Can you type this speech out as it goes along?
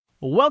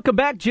Welcome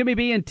back, Jimmy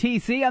B and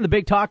TC on the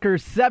Big Talker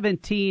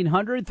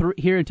 1700,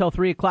 here until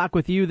 3 o'clock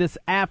with you this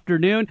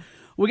afternoon.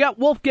 We got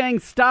Wolfgang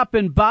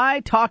stopping by,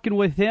 talking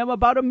with him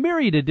about a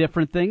myriad of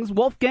different things.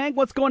 Wolfgang,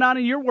 what's going on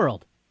in your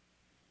world?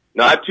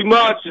 Not too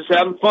much, just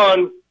having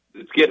fun.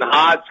 It's getting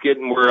hot.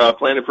 We're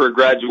planning for a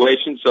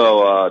graduation,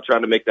 so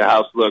trying to make the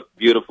house look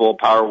beautiful,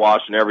 power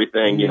wash and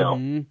everything.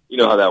 Mm-hmm. You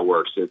know how that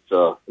works. It's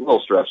a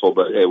little stressful,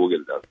 but hey, we'll get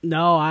it done.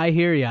 No, I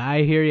hear you.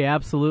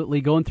 Absolutely.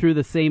 Going through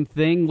the same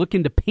thing,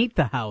 looking to paint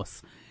the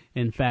house.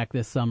 In fact,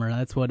 this summer,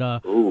 that's what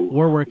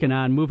we're working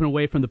on, moving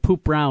away from the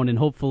poop brown and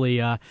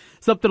hopefully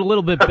something a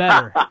little bit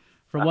better.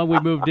 From when we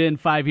moved in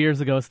 5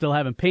 years ago, still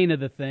haven't painted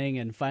the thing,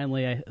 and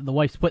finally the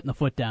wife's putting the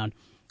foot down.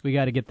 We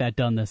got to get that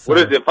done this summer.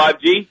 What is it,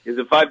 5G? Is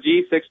it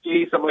 5G,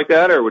 6G, something like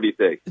that, or what do you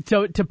think?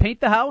 So to paint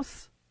the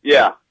house?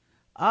 Yeah.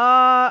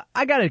 I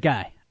got a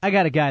guy.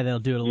 that'll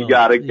do it a little. You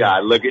got a guy.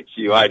 Yeah. Look at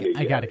you. I knew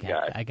you got a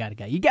guy. I got a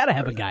guy. You got to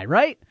have a guy,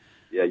 right?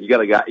 Yeah, you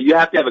got a guy. You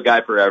have to have a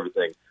guy for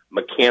everything,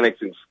 mechanics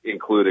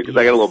included, because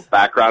I got a little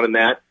background in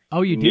that.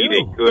 Oh, you do? Need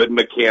a good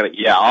mechanic.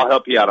 Yeah, I'll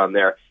help you out on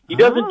there. He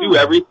doesn't do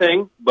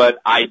everything, but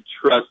I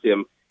trust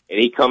him, and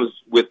he comes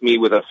with me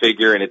with a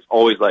figure, and it's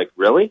always like,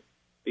 really?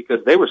 Because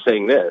they were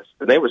saying this,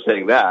 and they were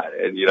saying that,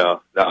 and,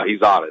 no,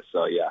 he's honest,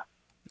 so, yeah.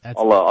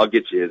 I'll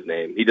get you his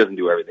name. He doesn't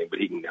do everything, but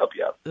he can help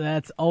you out.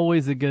 That's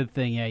always a good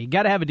thing, yeah. You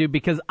got to have a dude,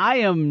 because I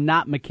am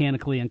not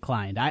mechanically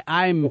inclined.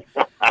 I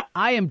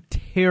am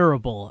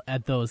terrible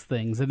at those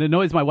things, and it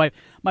annoys my wife.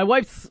 My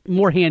wife's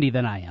more handy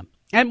than I am,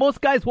 and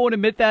most guys won't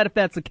admit that if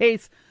that's the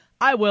case.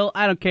 I will.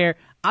 I don't care.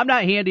 I'm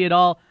not handy at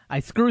all. I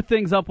screw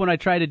things up when I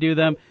try to do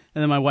them,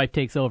 and then my wife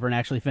takes over and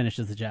actually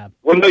finishes the job.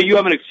 Well, no, you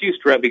have an excuse,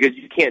 Trent, because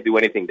you can't do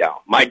anything down.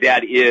 My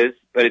dad is,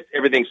 but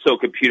everything's so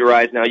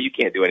computerized now, you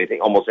can't do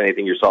almost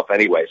anything yourself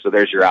anyway. So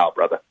there's your out,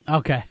 brother.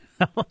 Okay.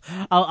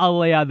 I'll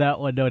lay on that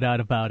one, no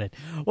doubt about it.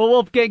 Well,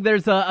 Wolfgang,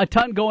 there's a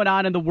ton going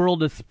on in the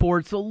world of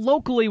sports. So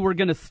locally, we're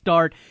going to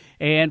start,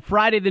 and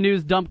Friday the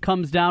news dump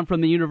comes down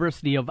from the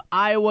University of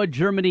Iowa.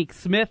 Jerminique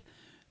Smith,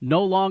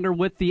 no longer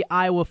with the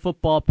Iowa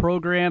football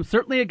program.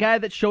 Certainly a guy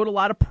that showed a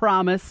lot of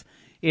promise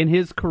in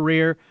his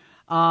career.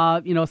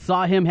 Saw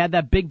him, had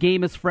that big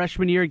game his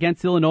freshman year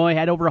against Illinois,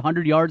 had over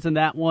 100 yards in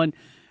that one.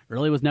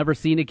 Really was never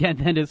seen again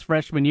then his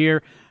freshman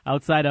year,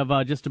 outside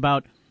of just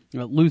about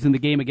losing the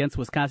game against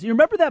Wisconsin. You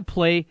remember that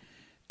play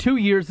 2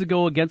 years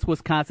ago against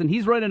Wisconsin?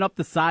 He's running up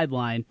the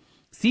sideline.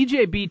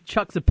 CJB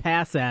chucks a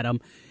pass at him,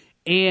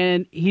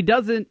 and he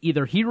doesn't,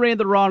 either he ran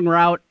the wrong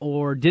route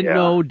or didn't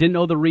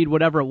know the read,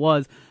 whatever it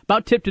was,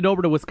 about tipped it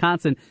over to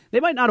Wisconsin. They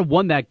might not have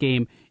won that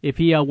game if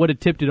he would have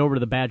tipped it over to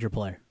the Badger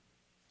player.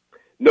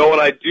 No,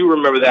 and I do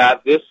remember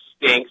that. This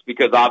stinks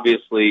because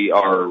obviously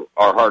our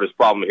hardest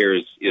problem here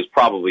is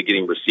probably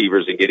getting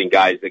receivers and getting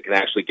guys that can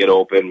actually get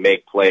open,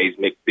 make plays,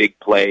 make big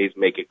plays,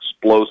 make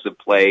explosive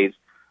plays.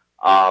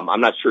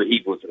 I'm not sure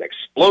he was an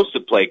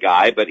explosive play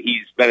guy, but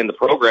he's been in the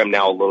program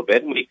now a little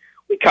bit, and we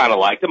kind of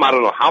liked him. I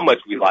don't know how much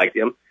we liked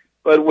him,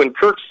 but when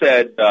Kirk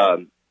said,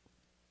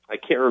 I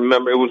can't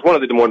remember, it was one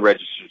of the Des Moines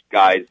Register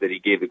guys that he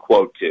gave the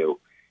quote to,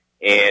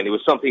 and it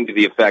was something to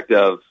the effect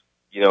of,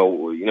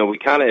 we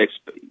kind of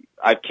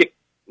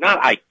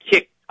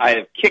I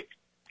have kicked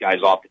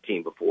guys off the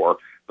team before,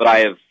 but I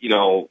have,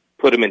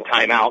 put them in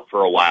timeout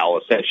for a while,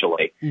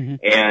 essentially. Mm-hmm.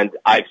 And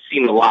I've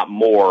seen a lot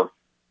more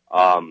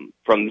from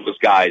those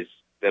guys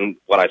than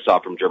what I saw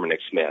from Jerminique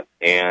Smith.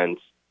 And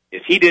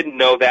if he didn't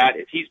know that,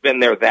 if he's been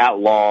there that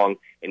long,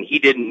 and he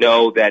didn't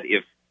know that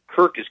if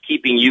Kirk is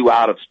keeping you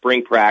out of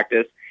spring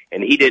practice,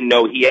 and he didn't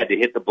know he had to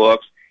hit the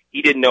books,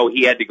 he didn't know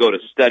he had to go to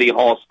study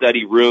hall,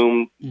 study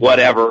room,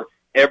 whatever,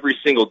 every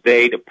single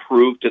day to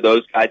prove to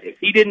those guys. If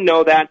he didn't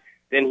know that,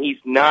 then he's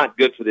not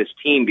good for this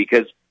team,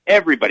 because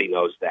everybody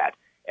knows that.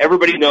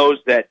 Everybody knows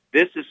that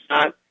this is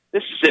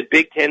a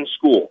Big Ten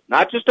school,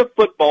 not just a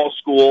football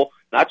school,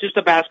 not just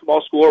a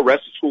basketball school or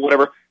wrestling school,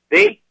 whatever.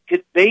 They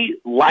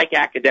like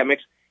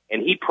academics,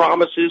 and he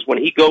promises when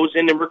he goes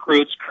in and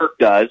recruits, Kirk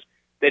does,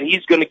 that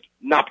he's going to,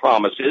 not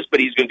promises, but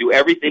he's going to do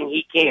everything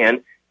he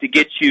can to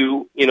get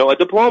you, a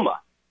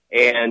diploma.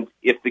 And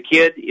if the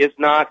kid is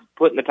not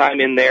putting the time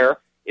in there,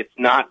 it's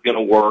not going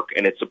to work,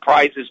 and it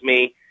surprises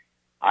me.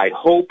 I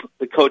hope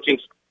the coaching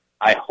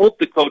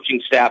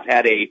staff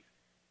had a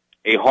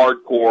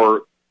hardcore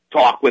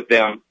talk with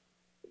them,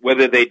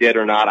 whether they did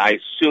or not. I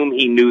assume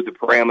he knew the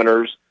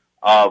parameters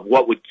of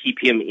what would keep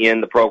him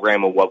in the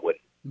program and what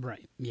wouldn't.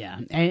 Right, yeah.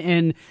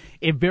 And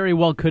it very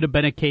well could have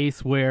been a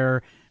case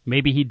where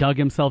maybe he dug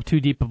himself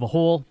too deep of a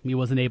hole. He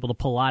wasn't able to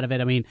pull out of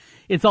it. I mean,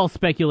 it's all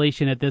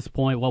speculation at this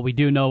point. What we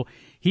do know,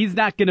 he's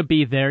not going to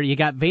be there. You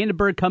got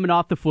Vandenberg coming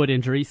off the foot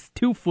injuries,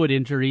 2 foot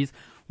injuries,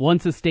 one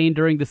sustained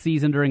during the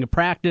season during a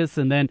practice,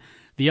 and then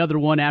the other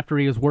one after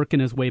he was working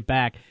his way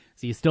back.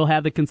 So you still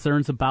have the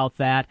concerns about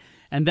that.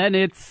 And then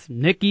it's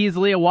Nick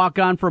Easley, a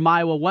walk-on from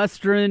Iowa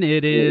Western.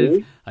 It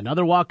is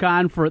another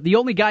walk-on for the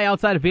only guy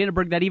outside of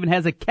Vandenberg that even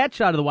has a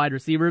catch out of the wide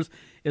receivers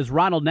is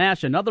Ronald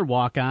Nash, another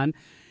walk-on.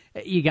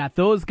 You got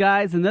those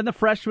guys, and then the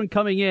freshman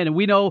coming in. And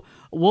we know,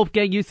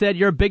 Wolfgang, you said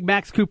you're a big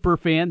Max Cooper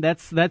fan.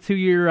 That's who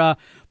you're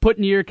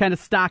putting your kind of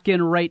stock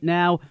in right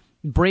now.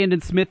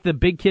 Brandon Smith, the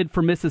big kid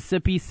from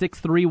Mississippi,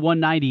 6'3",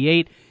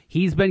 198.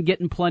 He's been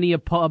getting plenty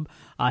of pub.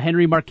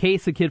 Henry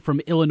Marquez, a kid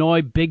from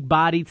Illinois,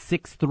 big-bodied,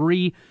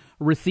 6'3",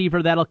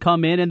 receiver that'll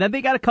come in. And then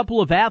they got a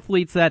couple of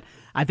athletes that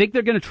I think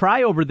they're going to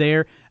try over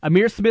there.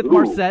 Amir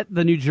Smith-Marset,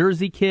 the New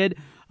Jersey kid,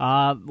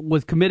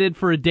 was committed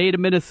for a day to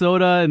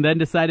Minnesota and then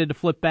decided to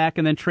flip back.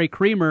 And then Trey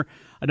Creamer,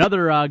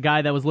 another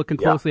guy that was looking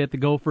closely at the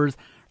Gophers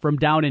from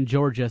down in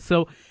Georgia.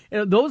 So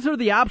those are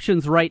the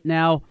options right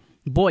now.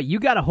 Boy, you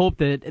got to hope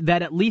that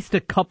at least a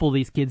couple of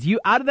these kids,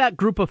 out of that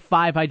group of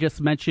 5 I just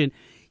mentioned,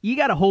 you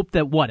got to hope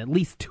that, at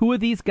least 2 of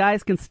these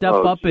guys can step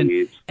up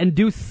and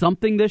do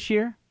something this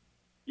year?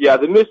 Yeah,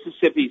 the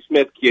Mississippi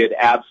Smith kid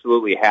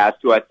absolutely has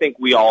to. I think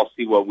we all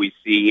see what we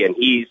see, and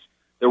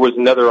there was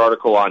another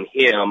article on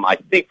him, I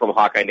think from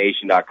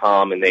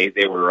HawkeyeNation.com, and they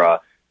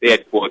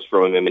had quotes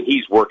from him, and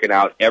he's working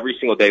out every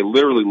single day,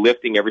 literally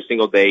lifting every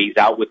single day. He's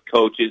out with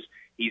coaches.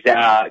 He's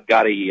got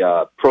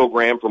a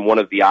program from one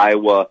of the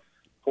Iowa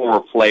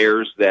former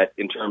players that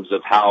in terms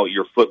of how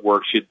your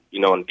footwork should,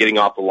 and getting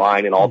off the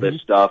line and all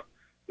this stuff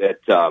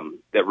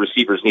that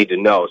receivers need to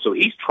know. So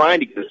he's trying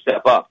to get a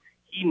step up.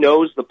 He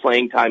knows the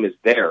playing time is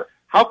there.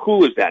 How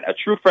cool is that? A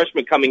true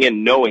freshman coming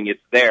in knowing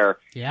it's there.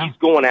 Yeah. He's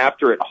going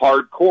after it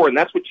hardcore, and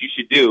that's what you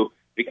should do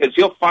because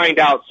he'll find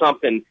out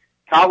something.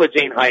 College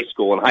ain't high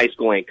school, and high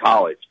school ain't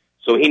college.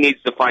 So he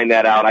needs to find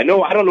that out. I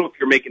don't know if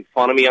you're making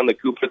fun of me on the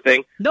Cooper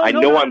thing. I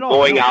know I'm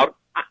going out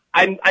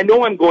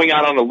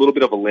on a little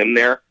bit of a limb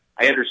there.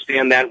 I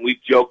understand that.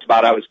 We've joked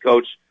about how his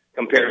coach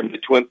compared him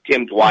to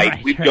Tim Dwight.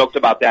 Right, We've joked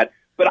about that.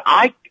 But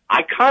I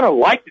kind of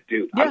like the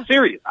dude. Yeah. I'm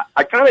serious.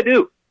 I kind of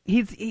do.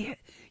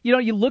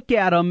 You look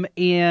at him,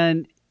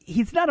 and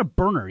he's not a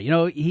burner.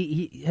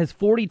 He has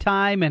 40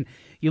 time, and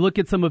you look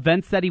at some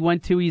events that he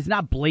went to, he's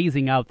not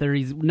blazing out there.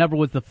 He's never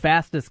was the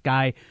fastest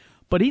guy,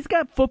 but he's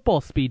got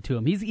football speed to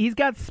him. He's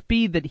got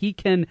speed that he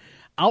can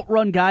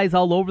outrun guys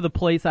all over the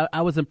place.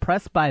 I was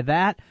impressed by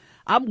that.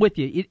 I'm with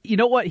you. You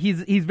know what?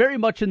 He's very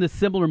much in the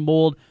similar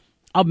mold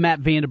of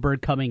Matt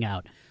Vandenberg coming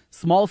out.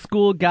 Small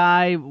school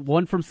guy,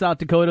 one from South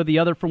Dakota, the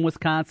other from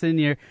Wisconsin.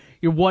 You're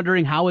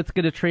wondering how it's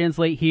going to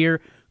translate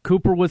here.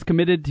 Cooper was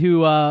committed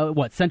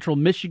to Central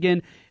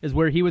Michigan is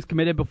where he was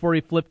committed before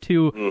he flipped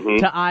to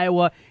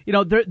Iowa.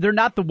 They're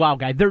not the wow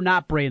guy. They're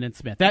not Brandon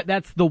Smith.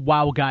 That's the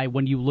wow guy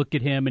when you look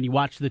at him and you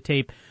watch the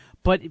tape.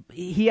 But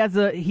he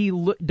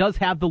does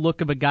have the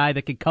look of a guy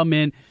that could come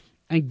in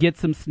and get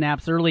some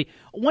snaps early.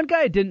 One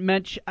guy I didn't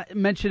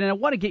mention, and I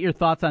want to get your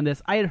thoughts on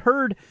this. I had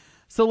heard,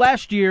 so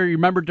last year, you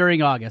remember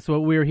during August,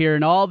 we were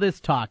hearing all this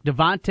talk,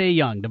 Devontae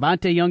Young.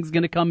 Devontae Young's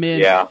going to come in.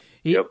 Yeah.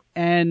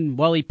 And,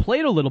 he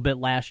played a little bit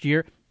last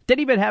year.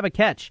 Didn't even have a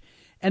catch.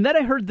 And then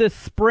I heard this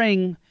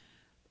spring,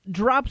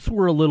 drops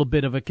were a little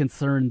bit of a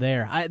concern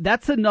there.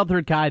 That's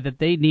another guy that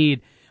they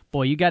need.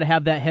 Boy, you got to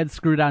have that head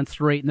screwed on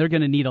straight, and they're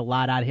going to need a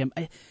lot out of him.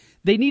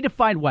 They need to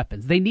find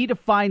weapons. They need to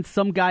find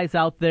some guys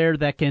out there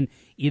that can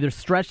either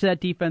stretch that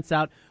defense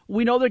out.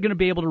 We know they're going to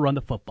be able to run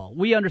the football.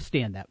 We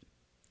understand that.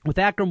 With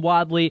Akram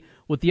Wadley,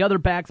 with the other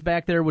backs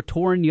back there, with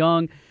Torin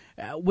Young,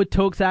 with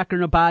Tokes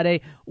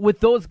Akron-Abade, with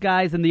those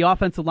guys and the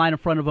offensive line in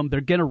front of them,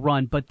 they're going to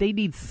run, but they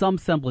need some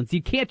semblance.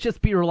 You can't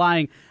just be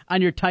relying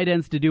on your tight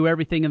ends to do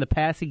everything in the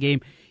passing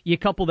game. You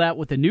couple that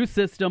with a new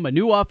system, a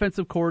new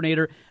offensive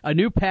coordinator, a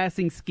new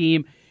passing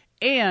scheme,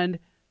 and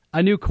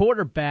a new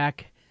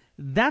quarterback.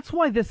 That's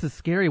why this is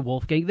scary,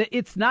 Wolfgang.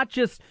 It's not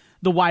just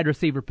the wide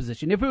receiver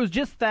position. If it was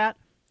just that,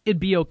 it'd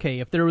be okay.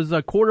 If there was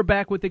a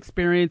quarterback with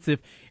experience, if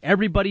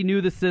everybody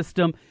knew the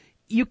system,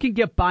 you can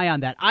get by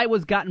on that. I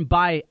was gotten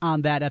by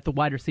on that at the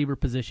wide receiver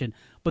position,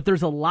 but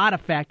there's a lot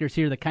of factors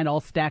here that kind of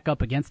all stack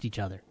up against each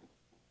other.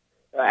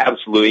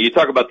 Absolutely. You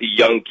talk about the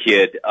young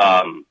kid.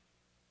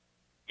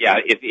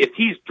 If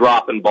he's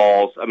dropping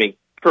balls,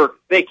 Kirk,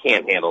 they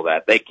can't handle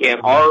that. They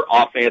can't. Our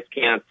offense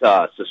can't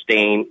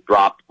sustain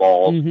dropped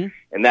balls,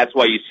 and that's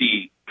why you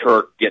see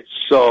Kirk get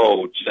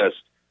so just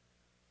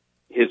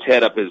his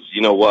head up as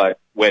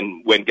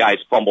when guys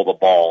fumble the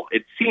ball.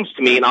 It seems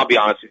to me, and I'll be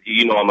honest with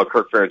you, I'm a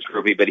Kirk Ferentz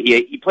groupie, but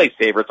he plays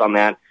favorites on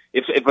that.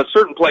 If a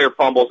certain player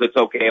fumbles, it's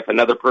okay. If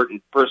another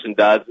person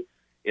does,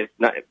 it's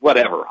not.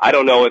 Whatever. I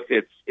don't know if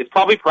it's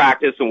probably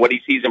practice and what he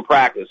sees in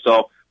practice.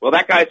 So,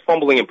 that guy's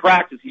fumbling in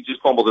practice. He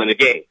just fumbled in a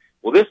game.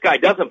 Well, this guy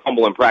doesn't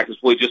fumble in practice.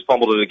 Well, he just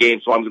fumbled in a game,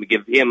 so I'm going to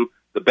give him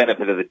the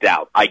benefit of the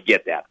doubt. I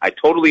get that. I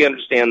totally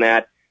understand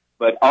that.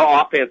 But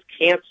our offense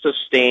can't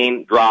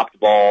sustain dropped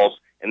balls,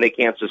 and they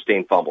can't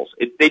sustain fumbles.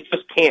 They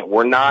just can't.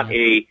 We're not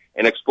an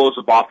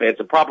explosive offense,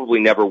 and probably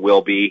never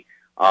will be.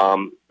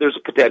 There's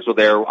a potential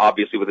there,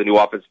 obviously, with a new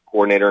offensive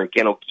coordinator and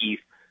Ken O'Keefe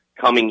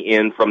coming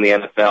in from the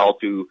NFL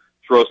to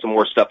throw some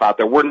more stuff out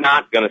there. We're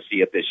not going to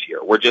see it this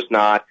year. We're just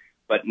not.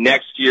 But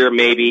next year,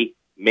 maybe,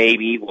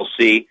 we'll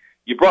see.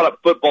 You brought up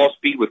football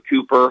speed with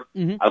Cooper.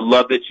 I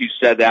love that you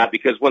said that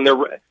because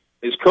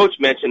his coach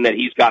mentioned that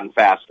he's gotten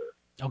faster.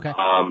 Okay.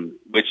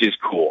 Which is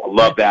cool. I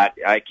love that.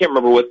 I can't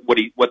remember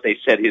what they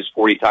said his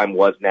 40 time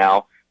was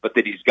now, but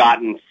that he's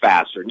gotten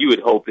faster. And you would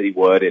hope that he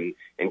would, and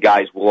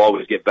guys will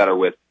always get better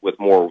with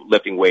more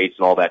lifting weights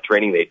and all that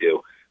training they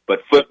do. But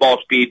football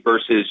speed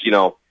versus,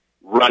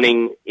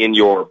 running in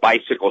your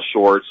bicycle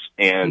shorts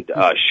and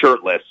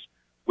shirtless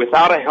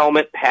without a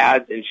helmet,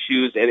 pads, and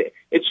shoes. And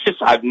it's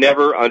just, I've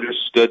never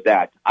understood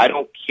that. I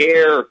don't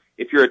care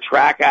if you're a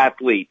track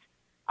athlete.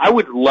 I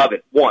would love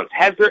it once.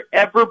 Has there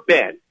ever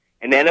been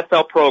an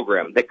NFL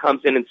program that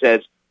comes in and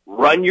says,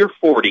 run your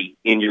 40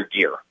 in your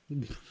gear?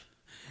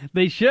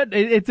 They should.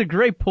 It's a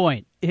great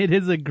point. It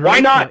is a great Why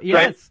not, point.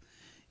 Yes.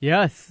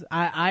 Yes.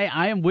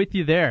 I am with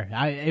you there.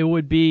 It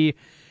would be,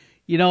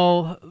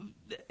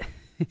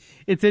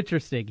 it's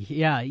interesting.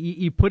 Yeah,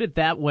 you put it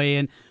that way.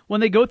 And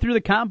when they go through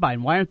the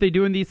combine, why aren't they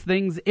doing these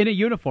things in a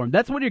uniform?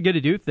 That's when you're going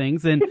to do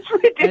things. And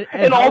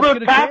all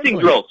those passing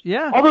drills.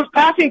 Yeah. All those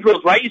passing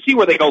drills, right? You see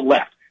where they go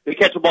left. They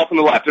catch the ball from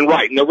the left and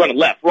right, and they're running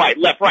left, right.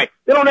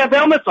 They don't have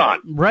helmets on.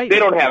 Right. They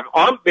don't have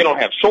They don't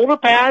have shoulder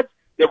pads.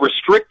 They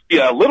restrict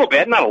you a little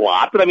bit, not a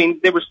lot, but I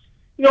mean,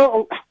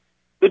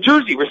 the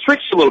jersey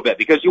restricts you a little bit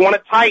because you want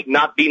it tight,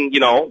 not being,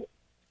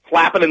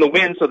 flapping in the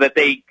wind so that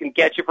they can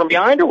catch you from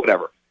behind or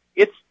whatever.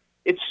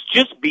 It's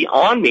just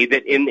beyond me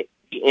that in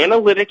the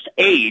analytics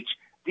age,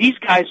 these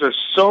guys are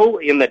so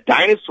in the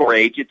dinosaur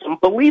age, it's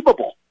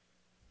unbelievable.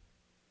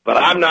 But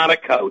I'm not a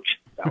coach,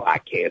 so I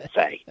can't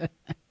say.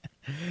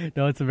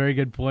 No, it's a very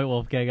good point,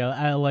 Wolfgang.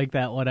 I like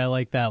that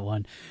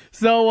one.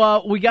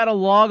 So we got a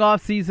long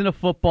off season of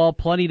football,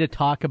 plenty to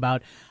talk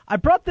about. I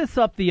brought this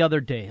up the other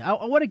day. I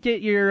want to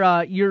get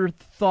your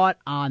thought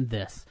on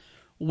this.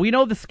 We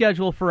know the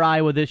schedule for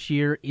Iowa this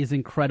year is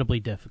incredibly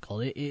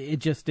difficult. It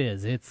just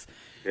is.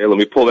 Hey, let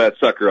me pull that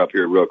sucker up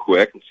here real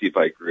quick and see if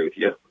I agree with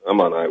you. I'm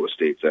on Iowa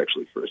State's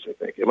actually first, I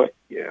think. Am I?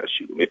 Yeah,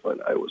 shoot. Let me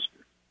find Iowa's.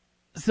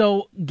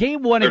 So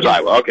game one against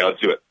Iowa. Okay, let's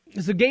do it.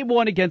 So game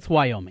one against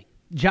Wyoming.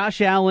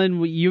 Josh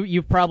Allen,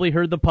 you've probably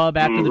heard the pub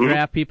after the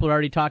draft. People are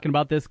already talking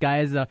about this guy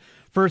as a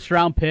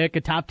first-round pick,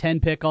 a top 10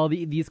 pick, all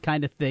these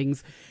kind of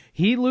things.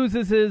 He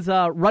loses his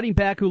running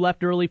back who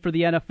left early for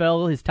the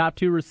NFL, his top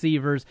two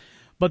receivers.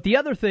 But the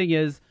other thing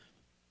is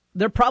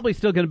they're probably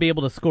still going to be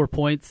able to score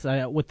points.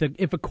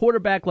 If a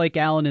quarterback like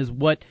Allen is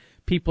what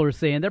people are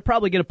saying, they're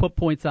probably going to put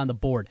points on the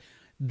board.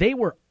 They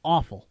were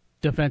awful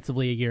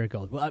defensively a year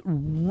ago,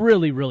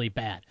 really, really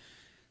bad.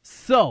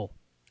 So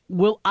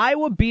will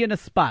Iowa be in a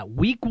spot,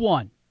 week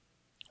one,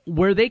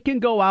 where they can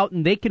go out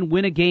and they can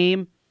win a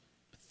game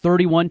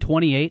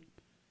 31-28?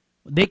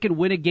 They can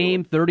win a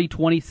game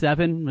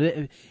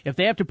 30-27. If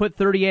they have to put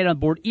 38 on the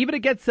board, even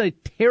against a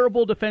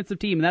terrible defensive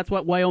team, and that's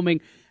what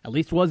Wyoming at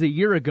least was a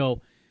year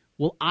ago,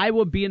 will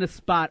Iowa be in a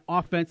spot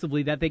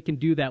offensively that they can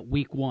do that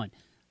week one?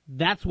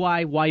 That's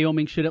why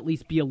Wyoming should at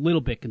least be a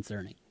little bit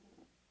concerning.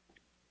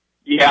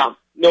 Yeah.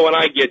 No, and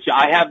I get you.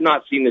 I have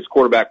not seen this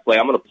quarterback play.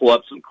 I'm going to pull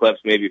up some clips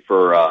maybe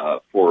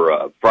for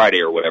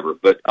Friday or whatever.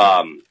 But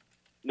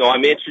no,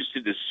 I'm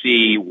interested to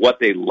see what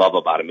they love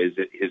about him. Is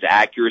it his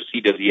accuracy?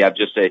 Does he have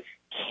just a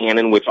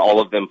cannon, which all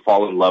of them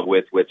fall in love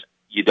with, which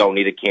you don't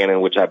need a cannon,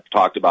 which I've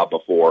talked about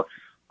before?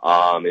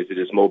 Is it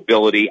his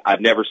mobility? I've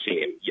never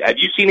seen him. Have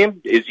you seen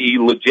him? Is he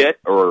legit?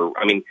 Or,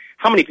 I mean,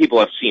 how many people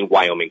have seen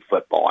Wyoming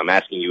football? I'm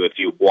asking you if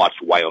you've watched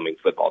Wyoming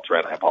football,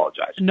 Trent. I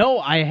apologize. No,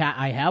 I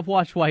have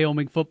watched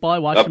Wyoming football. I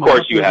watched. Of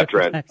course you have,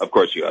 Trent. Of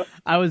course you have.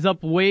 I was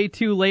up way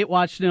too late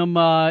watching them.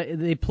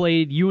 They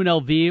played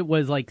UNLV. It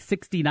was like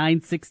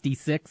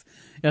 69-66.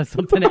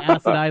 Something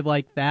asinine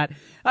like that.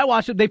 I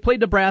watched it. They played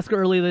Nebraska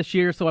early this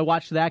year, so I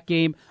watched that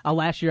game.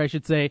 Last year, I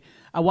should say.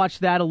 I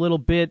watched that a little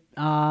bit.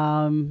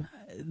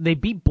 They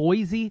beat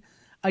Boise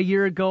a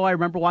year ago. I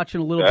remember watching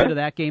a little bit of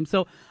that game.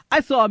 So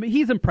I saw him.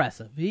 He's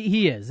impressive.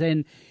 He is.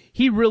 And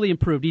he really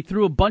improved. He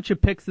threw a bunch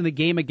of picks in the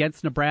game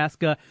against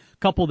Nebraska. A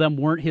couple of them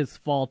weren't his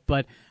fault,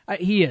 but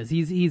he is.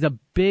 He's a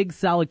big,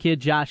 solid kid,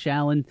 Josh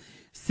Allen.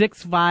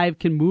 6'5",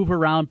 can move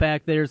around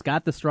back there. He's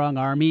got the strong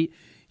arm.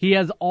 He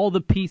has all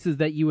the pieces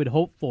that you would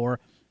hope for.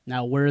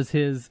 Now, where's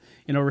his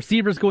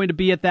receiver's going to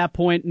be at that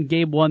point in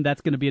game one?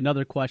 That's going to be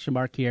another question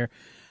mark here.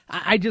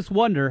 I just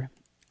wonder,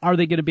 are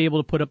they going to be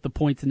able to put up the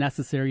points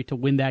necessary to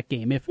win that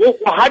game? Well,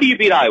 how do you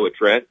beat Iowa,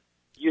 Trent?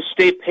 You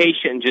stay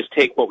patient and just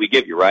take what we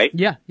give you, right?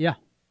 Yeah.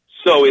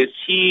 So is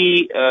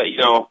he,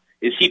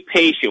 is he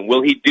patient?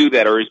 Will he do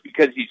that? Or is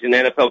because he's an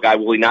NFL guy,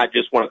 will he not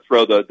just want to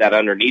throw that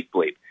underneath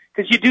bleep?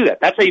 Because you do that.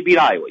 That's how you beat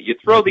Iowa. You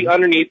throw the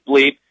underneath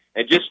bleep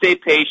and just stay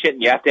patient,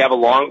 and you have to have a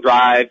long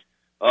drive.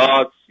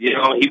 He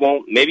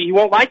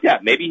won't like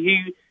that.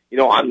 Maybe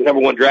I'm the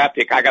number one draft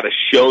pick. I got to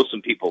show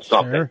some people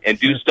something and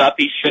do stuff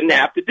he shouldn't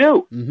have to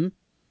do. Mm-hmm.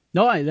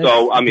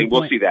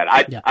 We'll see that.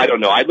 I don't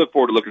know. I look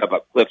forward to looking up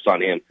clips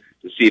on him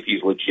to see if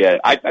he's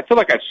legit. I feel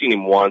like I've seen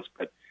him once,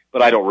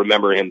 but I don't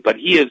remember him. But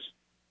he is,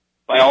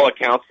 by all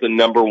accounts, the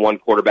number one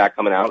quarterback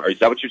coming out. Or is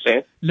that what you're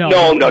saying?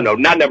 No,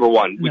 not number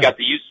one. No. We got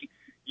the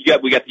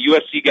we got the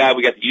USC guy.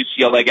 We got the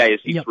UCLA guy.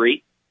 Is he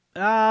three?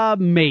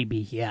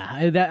 Maybe.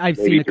 Yeah, I've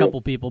seen a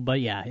couple people,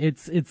 but yeah,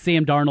 it's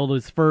Sam Darnold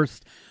who's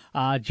first.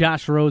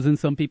 Josh Rosen,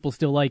 some people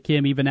still like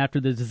him even after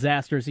the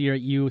disasters here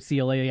at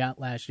UCLA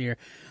last year.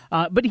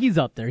 But he's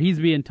up there. He's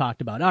being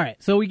talked about. All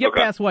right, so we get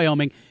past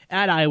Wyoming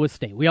at Iowa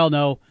State. We all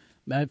know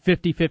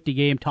 50-50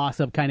 game,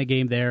 toss-up kind of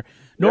game there.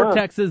 North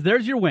Texas,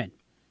 there's your win.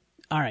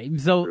 All right,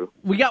 so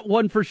we got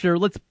one for sure.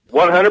 Let's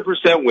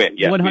 100% win.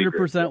 Yes,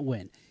 100%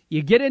 win.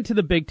 You get into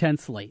the Big Ten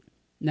slate.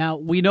 Now,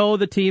 we know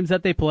the teams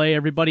that they play,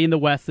 everybody in the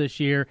West this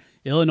year,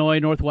 Illinois,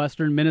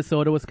 Northwestern,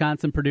 Minnesota,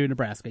 Wisconsin, Purdue,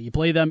 Nebraska. You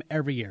play them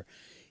every year.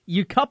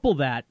 You couple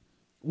that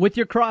with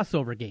your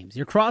crossover games.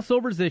 Your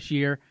crossovers this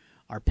year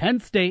are Penn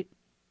State,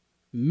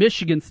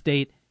 Michigan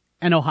State,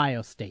 and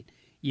Ohio State.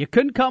 You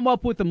couldn't come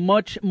up with a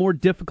much more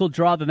difficult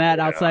draw than that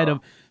outside of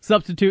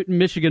substituting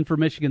Michigan for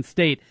Michigan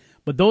State.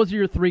 But those are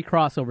your three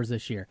crossovers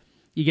this year.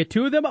 You get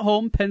two of them at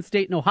home, Penn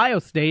State and Ohio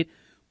State,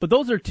 but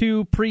those are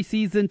two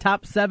preseason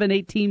top 7,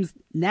 8 teams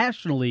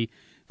nationally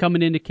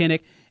coming into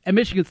Kinnick, and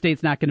Michigan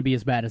State's not going to be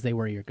as bad as they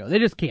were a year ago. They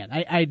just can't.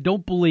 I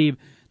don't believe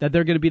that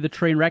they're going to be the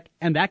train wreck,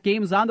 and that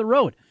game is on the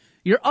road.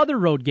 Your other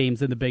road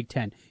games in the Big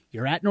Ten,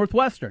 you're at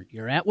Northwestern,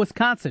 you're at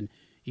Wisconsin,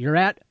 you're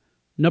at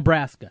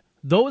Nebraska.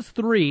 Those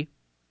three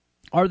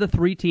are the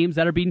three teams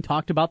that are being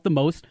talked about the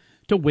most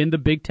to win the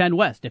Big Ten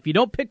West. If you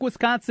don't pick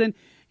Wisconsin,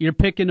 you're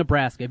picking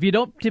Nebraska. If you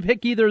don't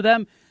pick either of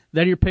them,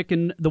 then you're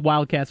picking the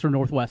Wildcats or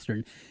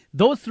Northwestern.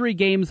 Those three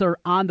games are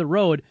on the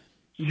road.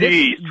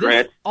 Jeez,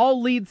 this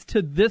all leads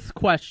to this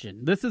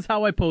question. This is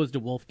how I posed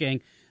it,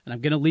 Wolfgang, and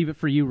I'm going to leave it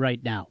for you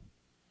right now.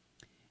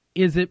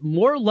 Is it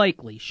more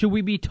likely, should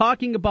we be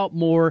talking about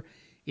more,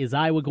 is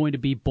Iowa going to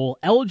be bowl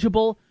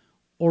eligible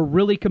or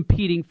really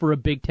competing for a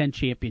Big Ten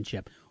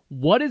championship?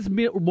 What is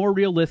more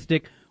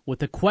realistic with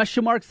the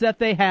question marks that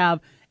they have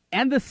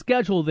and the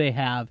schedule they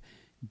have,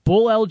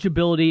 bowl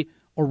eligibility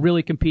or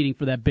really competing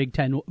for that Big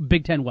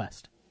Ten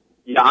West?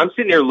 Yeah, I'm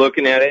sitting here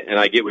looking at it, and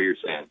I get what you're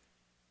saying.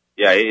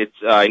 Yeah, it's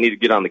I need to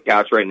get on the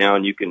couch right now,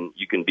 and you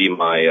can be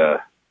my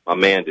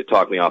man to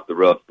talk me off the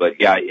roof. But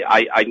yeah,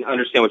 I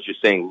understand what you're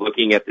saying.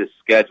 Looking at this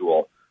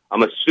schedule,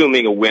 I'm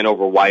assuming a win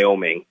over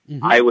Wyoming.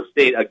 Mm-hmm. Iowa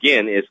State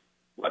again is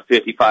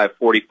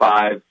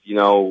 55-45. You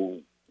know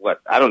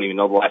what? I don't even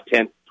know the last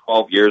 10,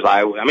 12 years.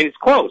 I mean, it's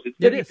close. It's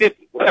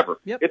 50-50, whatever.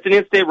 Yep. It's an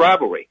in-state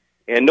rivalry,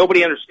 and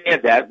nobody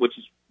understands that, which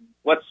is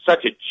what's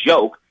such a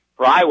joke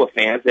for Iowa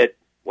fans that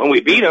when we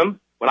beat them.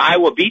 When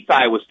Iowa beats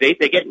Iowa State,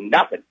 they get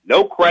nothing.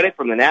 No credit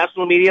from the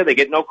national media. They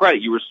get no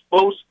credit. You were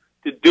supposed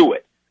to do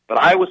it. But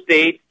Iowa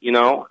State, you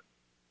know,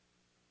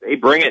 they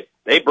bring it.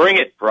 They bring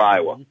it for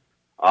Iowa.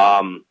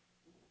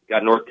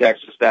 Got North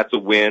Texas. That's a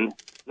win.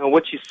 You know,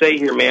 what you say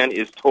here, man,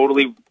 is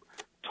totally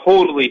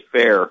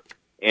fair.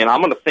 And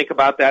I'm going to think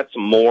about that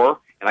some more.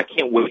 And I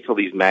can't wait till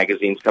these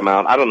magazines come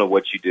out. I don't know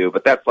what you do,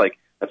 but that's like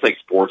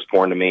sports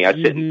porn to me. I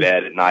sit in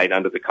bed at night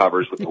under the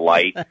covers with the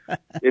light.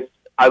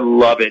 I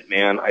love it,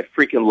 man. I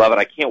freaking love it.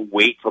 I can't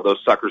wait till those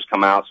suckers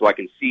come out so I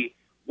can see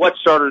what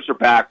starters are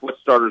back, what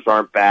starters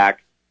aren't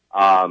back,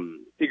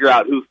 figure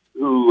out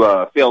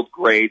who failed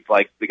grades,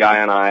 like the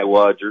guy on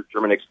Iowa,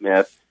 German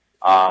Smith.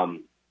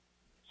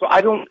 So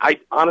I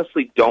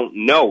honestly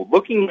don't know.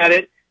 Looking at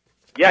it,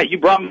 yeah, you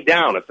brought me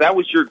down. If that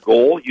was your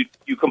goal,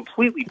 you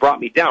completely brought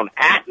me down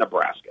at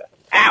Nebraska,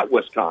 at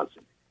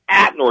Wisconsin,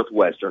 at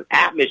Northwestern,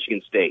 at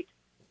Michigan State.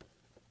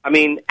 I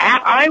mean,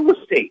 at Iowa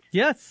State.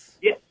 Yes.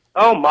 Yeah.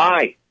 Oh,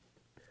 my.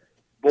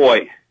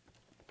 Boy.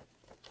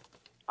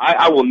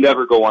 I will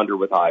never go under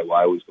with Iowa.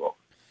 I always go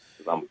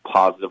because I'm a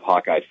positive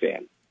Hawkeye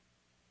fan.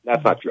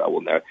 That's not true. I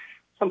will never.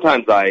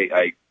 Sometimes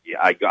I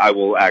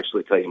will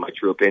actually tell you my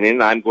true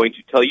opinion. I'm going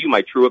to tell you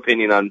my true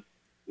opinion on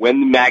when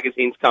the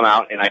magazines come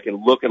out, and I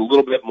can look at a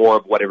little bit more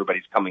of what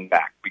everybody's coming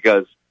back.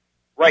 Because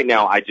right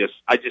now, I just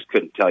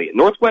couldn't tell you.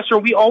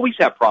 Northwestern, we always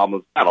have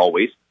problems. Not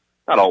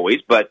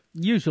always, but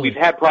usually we've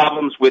had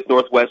problems with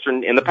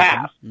Northwestern in the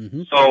past.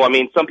 Mm-hmm. So, I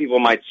mean, some people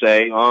might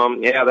say,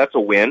 yeah, that's a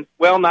win.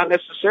 Well, not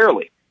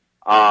necessarily.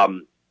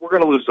 We're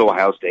going to lose to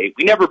Ohio State.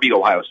 We never beat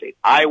Ohio State.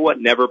 Iowa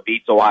never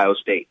beats Ohio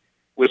State.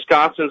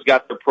 Wisconsin's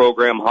got their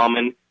program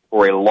humming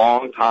for a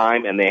long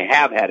time, and they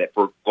have had it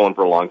going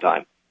for a long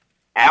time.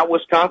 At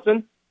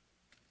Wisconsin,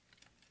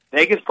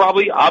 Vegas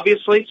probably,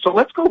 obviously. So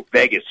let's go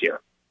Vegas here.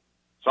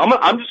 So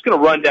I'm just going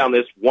to run down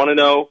this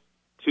 1-0,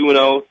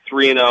 2-0,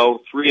 3-0,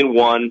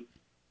 3-1,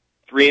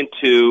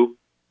 3-2,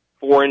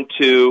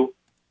 4-2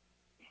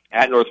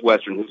 at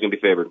Northwestern. Who's going to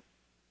be favored?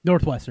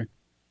 Northwestern.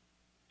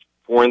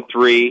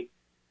 4-3.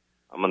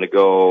 I'm going to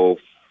go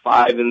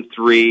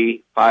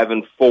 5-3,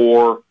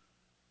 5-4,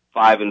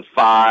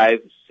 5-5,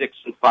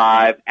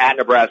 6-5 at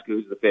Nebraska.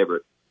 Who's the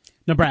favorite?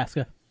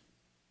 Nebraska.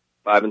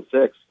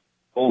 5-6.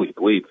 Holy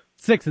bleep.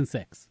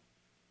 6-6.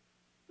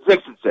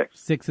 6-6.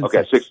 6-6.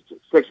 Okay,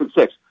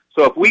 6-6.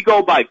 So if we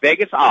go by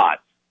Vegas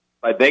odds,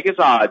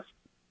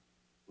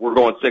 we're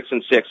going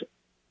 6-6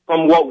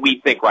 from what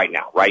we think right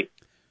now, right?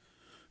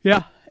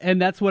 Yeah,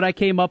 and that's what I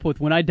came up with.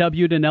 When I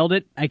W'd and L'd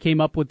it, I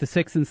came up with the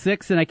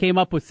 6-6, and I came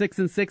up with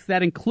 6-6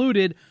 that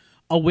included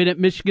a win at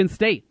Michigan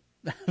State.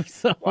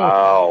 So,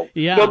 wow.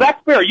 Yeah. So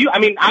that's fair.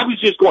 I was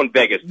just going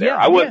Vegas there.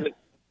 I wasn't,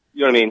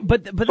 you know what I mean?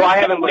 But so I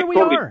haven't where we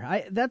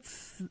are.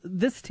 That's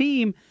this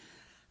team.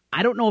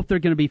 I don't know if they're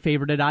going to be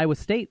favored at Iowa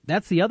State.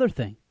 That's the other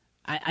thing.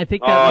 I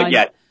think that line,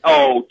 yeah.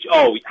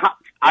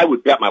 I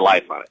would bet my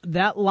life on it.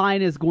 That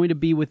line is going to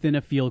be within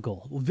a field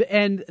goal.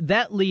 And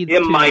that leads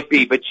It might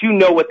be, but you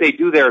know what they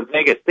do there in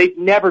Vegas. They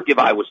never give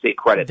Iowa State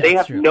credit. They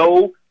have true.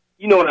 no,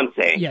 You know what I'm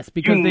saying? Yes,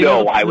 because you they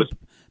know know I was.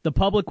 the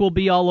public will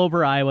be all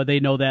over Iowa. They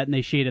know that, and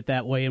they shade it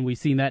that way, and we've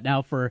seen that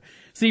now for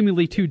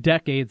seemingly 2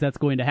 decades. That's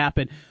going to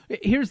happen.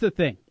 Here's the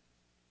thing.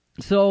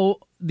 So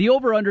the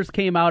over-unders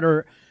came out,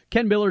 or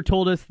Ken Miller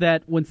told us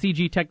that when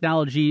CG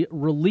Technology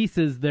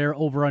releases their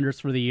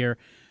over-unders for the year,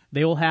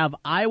 they will have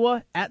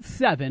Iowa at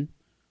 7,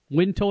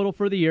 win total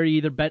for the year. You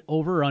either bet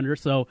over or under.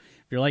 So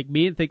if you're like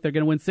me and think they're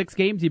going to win 6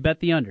 games, you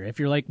bet the under. If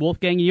you're like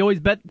Wolfgang, you always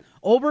bet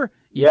over,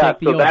 you take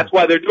the over. That's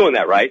why they're doing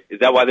that, right? Is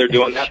that why they're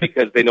doing that?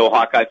 Because they know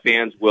Hawkeye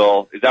fans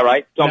will. Is that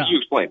right? Tom, you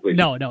explain, please.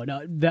 No.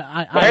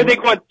 Why are they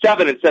going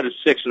 7 instead of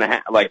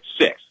 6.5? Like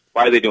 6?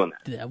 Why are they doing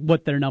that?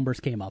 What their numbers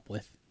came up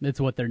with. It's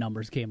what their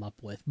numbers came up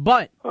with.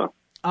 But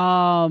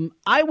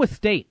Iowa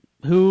State,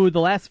 who the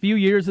last few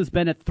years has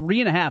been at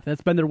 3.5,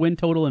 that's been their win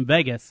total in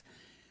Vegas.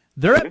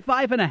 They're at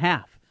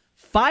 5.5.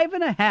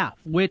 5.5,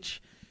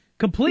 which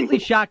completely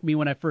shocked me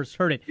when I first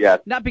heard it. Yeah,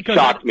 not because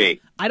shocked me.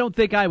 I don't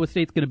think Iowa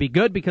State's going to be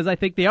good, because I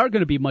think they are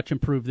going to be much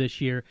improved this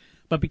year,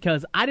 but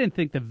because I didn't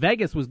think that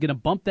Vegas was going to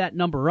bump that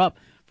number up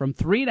from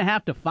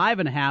 3.5 to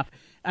 5.5,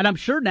 and I'm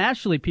sure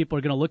nationally people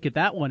are going to look at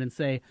that one and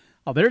say,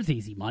 oh, there's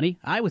easy money.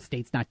 Iowa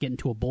State's not getting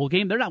to a bowl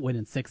game. They're not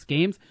winning 6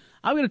 games.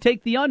 I'm going to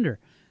take the under.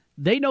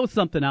 They know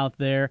something out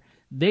there.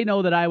 They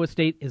know that Iowa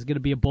State is going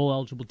to be a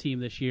bowl-eligible team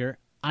this year.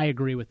 I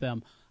agree with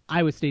them.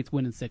 Iowa State's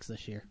winning 6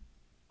 this year.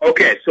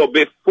 Okay, so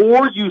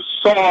before you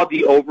saw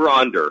the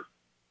over-under,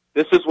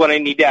 this is what I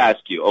need to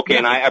ask you. Okay,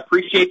 and I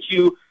appreciate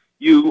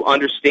you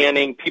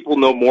understanding people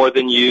know more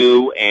than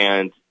you,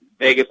 and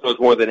Vegas knows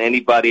more than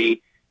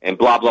anybody, and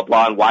blah, blah,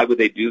 blah, and why would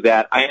they do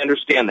that? I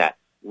understand that.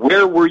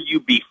 Where were you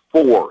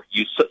before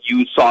you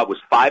saw it was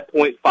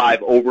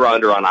 5.5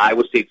 over-under on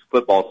Iowa State's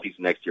football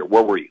season next year?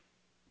 Where were you?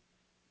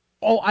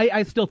 Oh,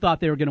 I still thought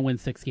they were going to win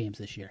 6 games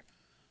this year.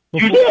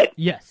 You did?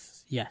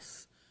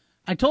 Yes.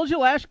 I told you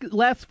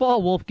last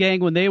fall, Wolfgang,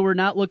 when they were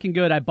not looking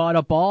good, I bought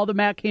up all the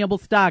Matt Campbell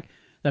stock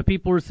that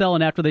people were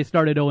selling after they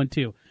started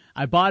 0-2.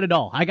 I bought it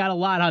all. I got a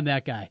lot on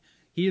that guy.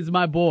 He is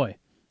my boy.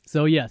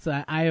 So, yes,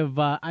 I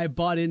have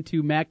bought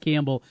into Matt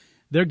Campbell.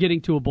 They're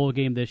getting to a bowl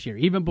game this year.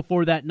 Even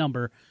before that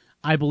number,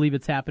 I believe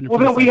it's happening. Well,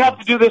 then we have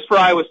to do this for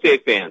Iowa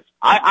State fans.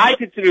 I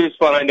consider this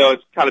fun. I know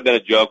it's kind of been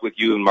a joke with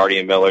you and Marty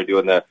and Miller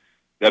doing the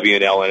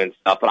WNLN and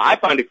stuff, but I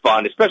find it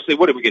fun, especially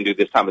what are we going to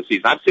do this time of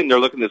season? I'm sitting there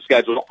looking at the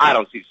schedule. I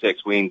don't see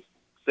 6 wins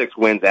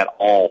at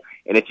all.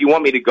 And if you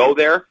want me to go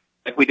there,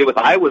 like we did with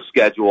Iowa's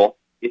schedule,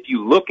 if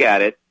you look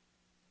at it,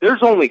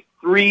 there's only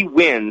 3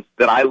 wins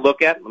that I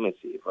look at. Let me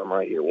see if I'm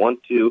right here. 1,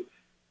 2,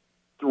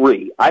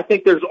 3. I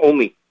think there's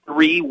only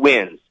 3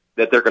 wins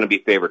that they're going to be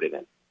favored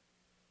in.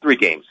 3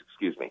 games,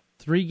 excuse me.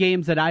 3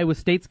 games that Iowa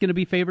State's going to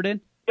be favored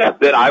in? Yeah,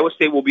 that Iowa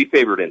State will be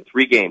favored in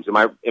 3 games. Am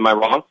I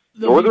wrong?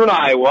 Northern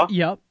Iowa.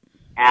 Yep.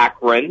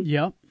 Akron.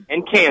 Yep.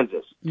 And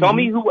Kansas. Tell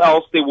me who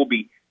else they will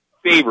be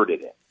favored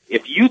in.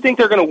 If you think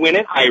they're going to win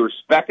it, I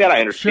respect that. I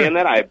understand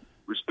that. I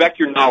respect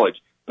your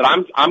knowledge. But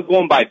I'm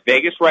going by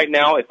Vegas right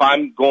now. If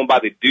I'm going by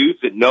the dudes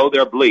that know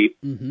their belief,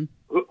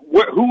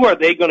 who are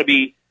they going to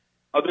be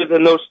other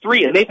than those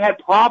 3? And they've had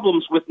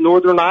problems with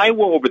Northern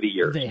Iowa over the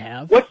years. They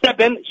have. What's that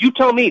been? You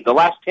tell me, the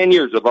last 10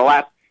 years or the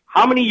last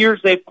how many years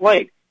they've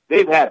played.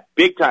 They've had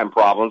big-time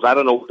problems. I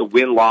don't know what the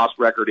win-loss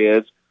record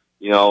is,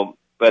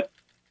 but,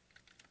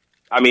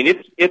 I mean,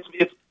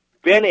 it's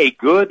been a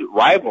good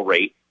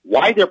rivalry.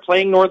 Why they're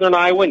playing Northern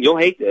Iowa, and you'll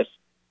hate this,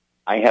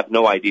 I have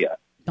no idea.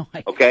 No,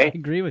 I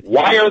agree with you.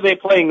 Why are they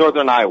playing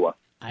Northern Iowa?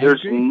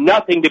 There's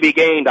nothing to be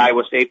gained,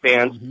 Iowa State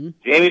fans.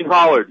 Jamie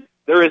Pollard,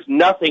 there is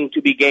nothing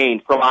to be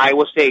gained from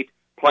Iowa State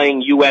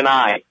playing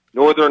UNI,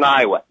 Northern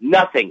Iowa.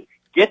 Nothing.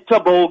 Get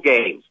to bowl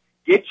games.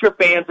 Get your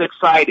fans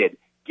excited.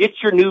 Get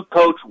your new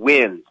coach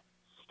wins.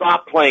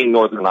 Stop playing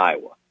Northern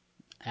Iowa.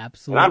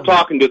 Absolutely. And I'm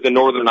talking to the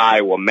Northern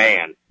Iowa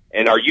man.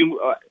 And are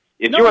you,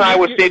 if you're an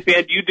Iowa State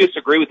fan, do you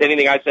disagree with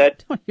anything I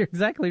said? No, you're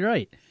exactly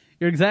right.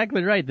 You're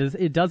exactly right.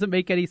 It doesn't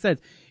make any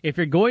sense. If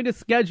you're going to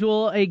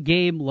schedule a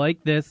game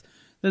like this,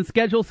 then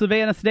schedule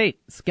Savannah State.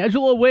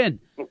 Schedule a win.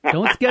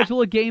 Don't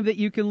schedule a game that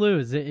you can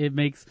lose. It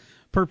makes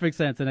perfect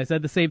sense. And I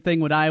said the same thing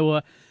when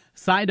Iowa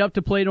signed up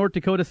to play North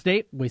Dakota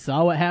State. We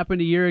saw what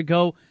happened a year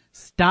ago.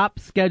 Stop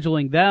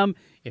scheduling them.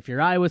 If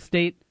you're Iowa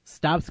State,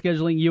 stop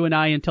scheduling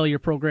UNI until your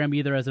program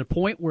either has a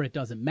point where it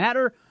doesn't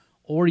matter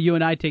or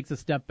UNI takes a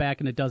step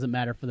back and it doesn't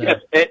matter for them.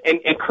 Yes,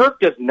 and Kirk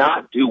does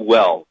not do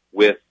well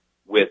with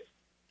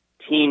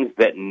teams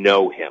that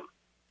know him.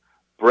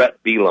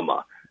 Brett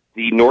Bielema,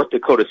 the North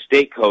Dakota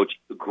State coach,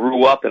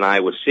 grew up in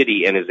Iowa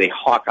City and is a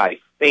Hawkeye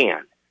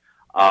fan.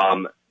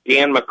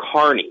 Dan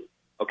McCarney,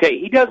 okay,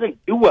 he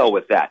doesn't do well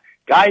with that.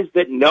 Guys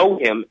that know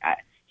him,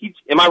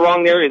 am I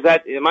wrong there?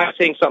 Am I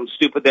saying something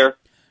stupid there?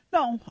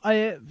 No,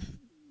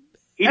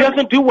 he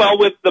doesn't do well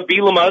with the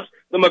Bielemas,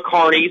 the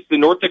McCarneys, the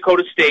North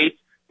Dakota States,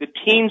 the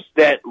teams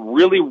that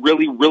really,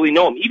 really, really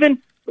know him. Even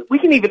we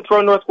can even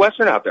throw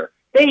Northwestern out there.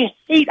 They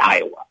hate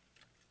Iowa,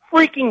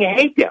 freaking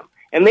hate them,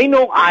 and they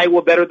know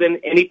Iowa better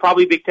than any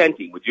probably Big Ten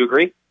team. Would you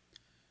agree?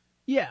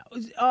 Yeah.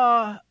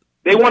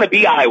 They want to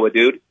be Iowa,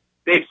 dude.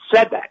 They've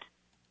said that.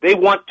 They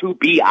want to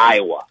be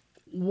Iowa.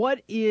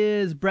 What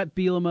is Brett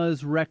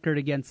Bielema's record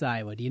against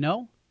Iowa? Do you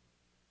know?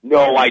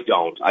 No, I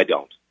don't. I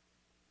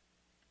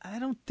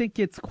don't think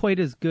it's quite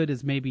as good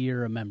as maybe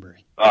you're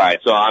remembering. All right,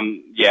 so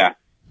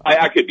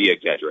I could be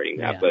exaggerating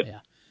that, but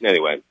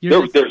anyway,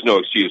 there's no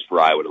excuse for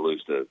Iowa to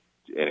lose to.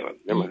 Anyway,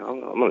 never mind. I'm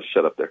going to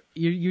shut up there.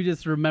 You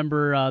just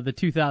remember the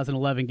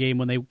 2011 game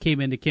when they came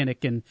into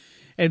Kinnick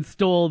and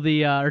stole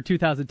the or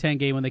 2010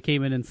 game when they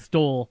came in and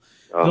stole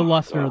the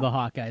luster of the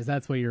Hawkeyes.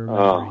 That's what you're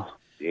remembering.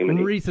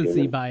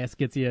 Recency bias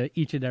gets you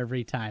each and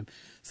every time.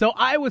 So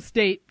Iowa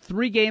State,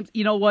 3 games.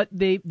 You know what?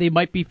 They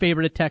might be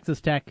favored at Texas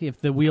Tech if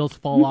the wheels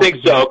fall off. I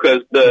think so because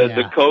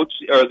the coach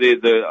or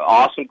the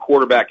awesome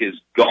quarterback is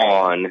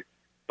gone.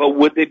 But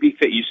would they be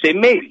fit? You say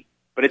maybe.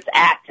 But it's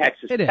at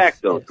Texas Tech,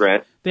 though,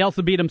 Grant. They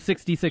also beat them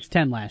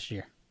 66-10 last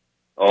year.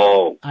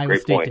 Oh, Iowa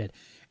great State point. did.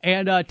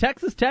 And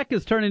Texas Tech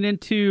is turning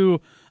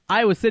into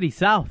Iowa City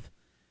South.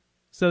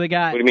 So they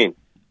got What do you mean?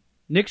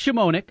 Nick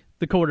Shimonik,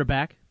 the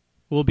quarterback,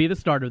 who will be the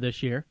starter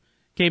this year.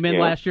 Came in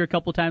last year a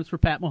couple times for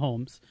Pat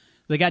Mahomes.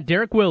 They got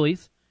Derek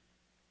Willis,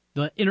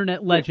 the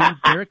internet legend,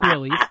 Derek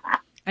Willis.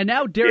 And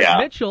now Derek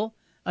Mitchell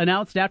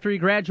announced after he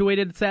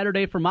graduated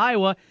Saturday from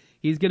Iowa,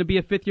 he's going to be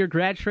a fifth-year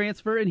grad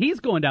transfer, and he's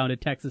going down to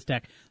Texas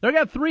Tech. They've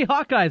got 3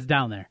 Hawkeyes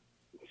down there.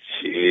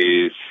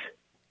 Jeez.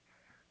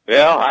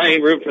 Well, I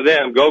ain't rooting for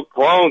them. Go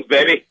Clones,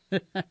 baby.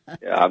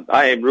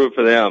 I ain't rooting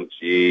for them.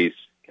 Jeez.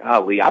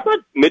 Golly. I thought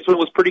Mitchell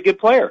was a pretty good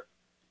player,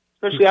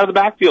 especially out of the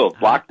backfield.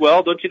 Blocked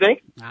well, don't you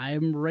think?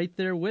 I'm right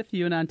there with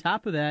you, and on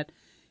top of that,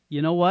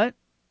 you know what?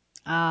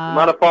 He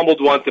might have fumbled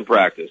once in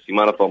practice.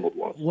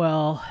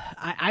 Well,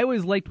 I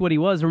always liked what he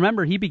was.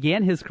 Remember, he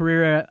began his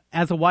career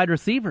as a wide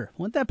receiver.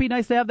 Wouldn't that be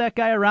nice to have that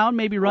guy around,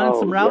 maybe running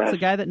some routes, a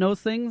guy that knows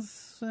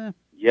things?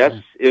 Yes,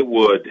 it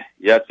would.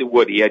 Yes, it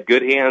would. He had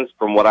good hands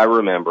from what I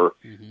remember.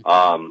 Mm-hmm.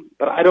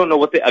 But I don't know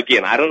what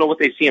I don't know what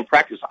they see in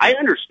practice. I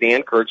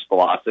understand Kurt's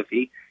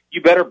philosophy.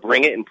 You better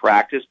bring it in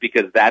practice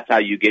because that's how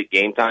you get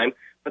game time.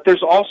 But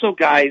there's also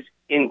guys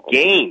in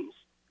games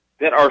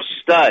that are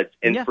studs,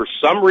 and for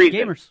some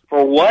reason,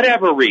 for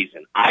whatever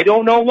reason, I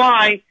don't know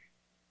why,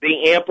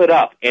 they amp it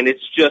up, and it's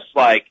just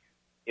like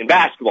in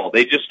basketball,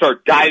 they just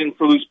start diving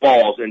for loose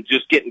balls and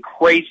just getting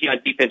crazy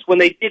on defense when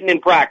they didn't in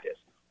practice,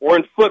 or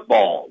in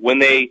football when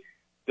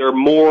they're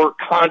more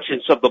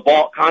conscious of the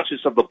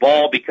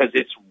ball because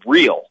it's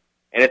real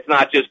and it's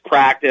not just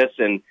practice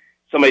and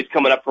somebody's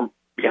coming up from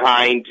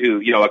behind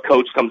a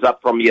coach comes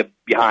up from you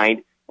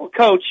behind. Well,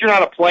 coach, you're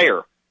not a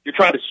player. You're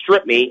trying to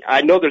strip me.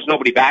 I know there's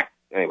nobody back.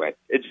 Anyway,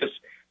 it's just,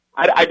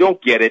 I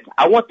don't get it.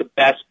 I want the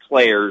best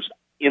players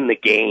in the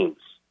games.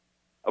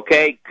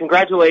 Okay?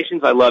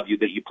 Congratulations. I love you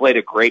that you played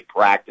a great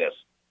practice.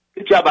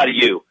 Good job out of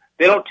you.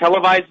 They don't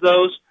televise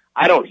those.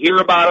 I don't hear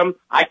about them.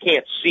 I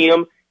can't see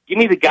them. Give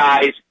me the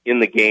guys in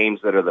the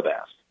games that are the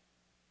best.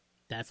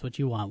 That's what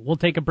you want. We'll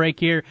take a break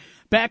here.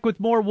 Back with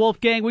more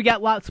Wolfgang. We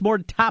got lots more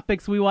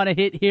topics we want to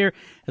hit here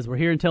as we're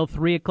here until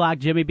 3 o'clock.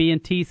 Jimmy B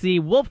and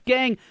TC.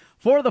 Wolfgang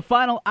for the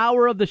final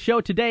hour of the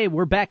show today.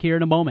 We're back here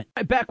in a moment.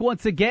 Back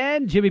once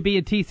again, Jimmy B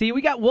and TC.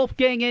 We got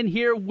Wolfgang in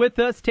here with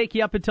us. Take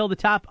you up until the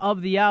top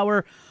of the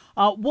hour.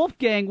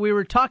 Wolfgang, we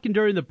were talking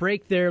during the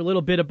break there a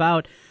little bit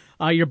about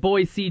your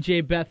boy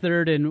C.J.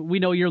 Beathard, and we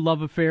know your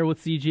love affair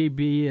with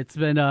C.J.B. It's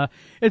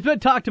been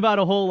talked about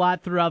a whole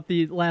lot throughout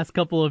the last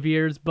couple of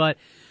years, but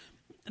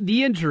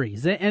the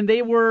injuries, and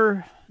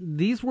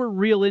these were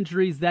real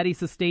injuries that he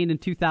sustained in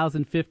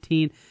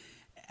 2015.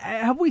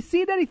 Have we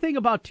seen anything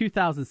about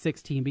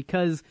 2016?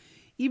 Because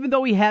even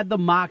though he had the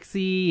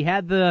moxie, he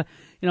had the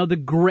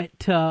grit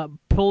to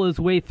pull his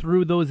way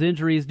through those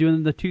injuries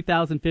during the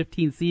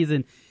 2015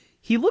 season,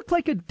 he looked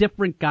like a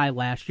different guy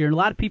last year, and a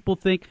lot of people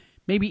think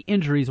maybe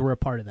injuries were a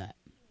part of that.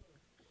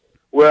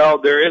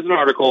 Well, there is an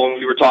article, and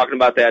we were talking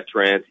about that,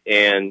 Trent,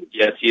 and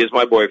yes, he is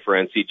my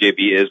boyfriend.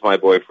 CJB is my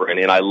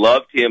boyfriend, and I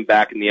loved him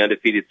back in the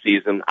undefeated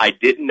season. I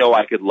didn't know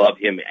I could love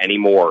him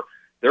anymore.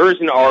 There is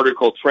an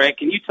article. Trent,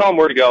 can you tell him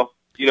where to go?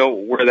 Do you know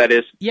where that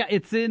is? Yeah,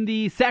 it's in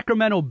the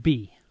Sacramento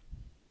Bee.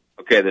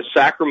 Okay, the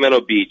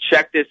Sacramento Bee.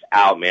 Check this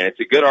out, man. It's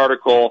a good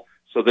article,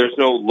 so there's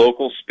no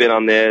local spin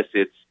on this.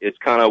 It's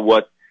kind of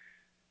what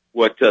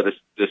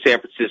the San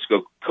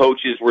Francisco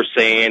coaches were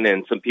saying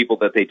and some people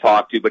that they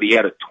talked to, but he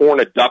had a torn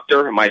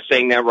adductor. Am I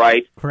saying that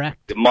right?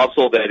 Correct. The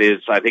muscle that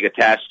is, I think,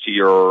 attached to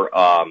your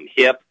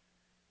hip.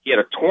 He had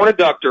a torn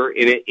adductor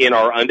in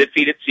our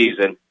undefeated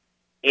season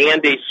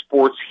and a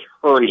sports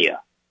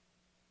hernia.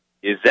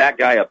 Is that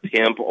guy a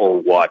pimp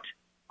or what?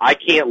 I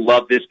can't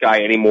love this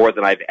guy any more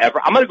than I've ever.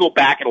 I'm going to go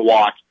back and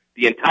watch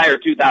the entire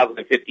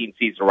 2015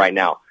 season right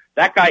now.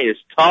 That guy is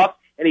tough,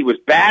 and he was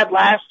bad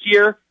last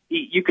year.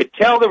 You could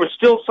tell there was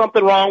still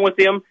something wrong with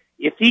him.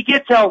 If he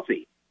gets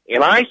healthy,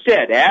 and I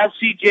said, as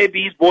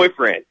CJB's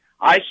boyfriend,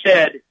 I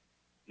said,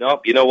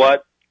 nope, you know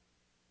what?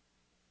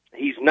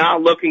 He's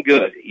not looking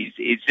good.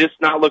 He's just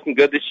not looking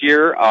good this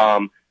year.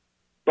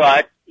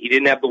 But he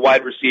didn't have the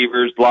wide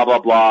receivers, blah, blah,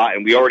 blah,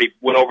 and we already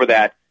went over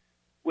that,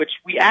 which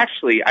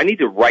I need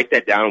to write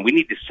that down. We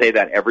need to say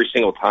that every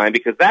single time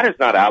because that is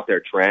not out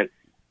there, Trent.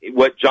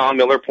 What John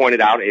Miller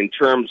pointed out in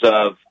terms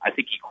of, I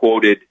think he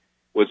quoted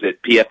was it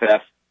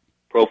PFF,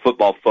 Pro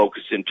Football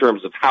Focus, in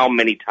terms of how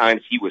many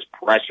times he was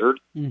pressured.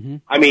 Mm-hmm.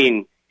 I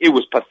mean, it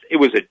was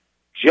a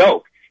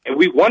joke, and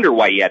we wonder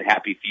why he had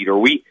happy feet.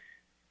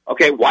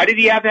 Why did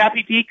he have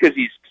happy feet? Because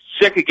he's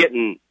sick of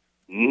getting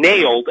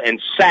nailed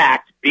and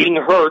sacked, being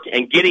hurt,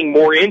 and getting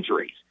more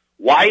injuries.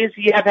 Why does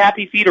he have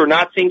happy feet or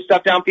not seeing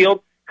stuff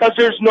downfield? Because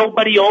there's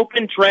nobody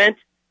open, Trent.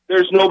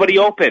 There's nobody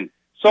open.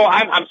 So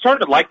I'm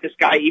starting to like this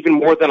guy even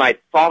more than I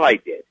thought I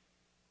did.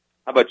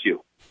 How about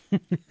you?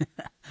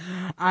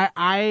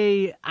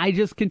 I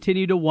just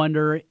continue to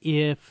wonder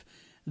if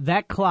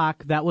that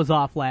clock that was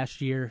off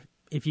last year,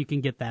 if you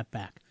can get that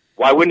back.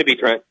 Why wouldn't it be,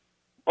 Trent?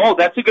 Oh,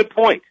 that's a good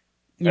point.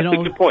 That's a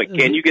good point.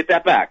 Can you get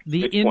that back?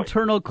 The good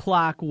internal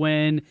clock,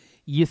 when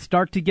you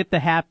start to get the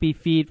happy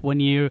feet, when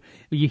you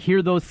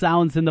hear those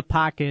sounds in the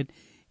pocket,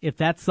 if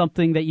that's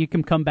something that you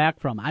can come back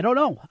from. I don't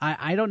know.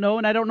 I don't know,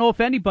 and I don't know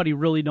if anybody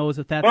really knows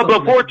if that's something.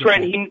 Before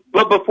Trent,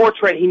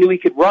 he knew he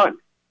could run.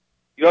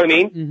 You know what I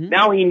mean? Mm-hmm.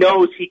 Now he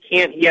knows he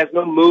can't. He has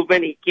no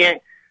movement. He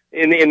can't.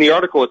 In the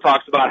article, it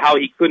talks about how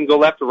he couldn't go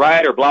left or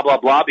right or blah, blah,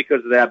 blah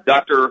because of the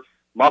abductor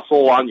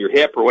muscle on your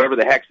hip or whatever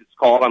the heck it's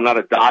called. I'm not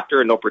a doctor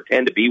and don't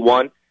pretend to be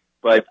one.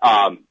 But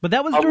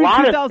that was during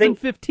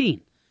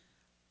 2015.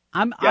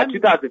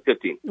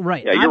 2015.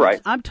 Right. Yeah, you're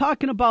right. I'm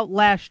talking about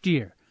last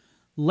year.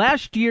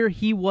 Last year,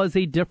 he was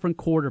a different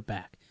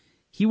quarterback.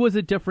 He was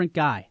a different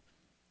guy.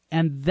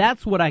 And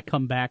that's what I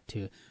come back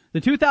to. The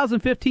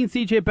 2015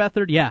 C.J.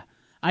 Beathard, yeah,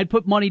 I'd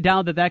put money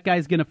down that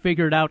guy's going to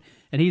figure it out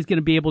and he's going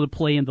to be able to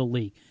play in the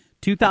league.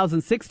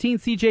 2016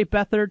 C.J.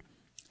 Beathard,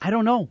 I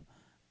don't know.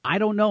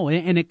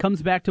 And it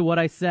comes back to what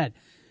I said.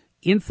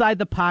 Inside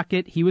the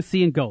pocket, he was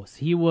seeing ghosts.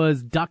 He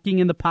was ducking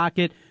in the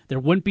pocket. There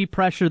wouldn't be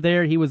pressure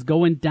there. He was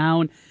going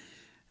down.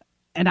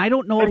 And I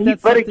don't know if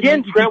that's something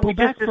that you can pull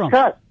back from.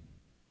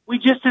 We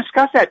just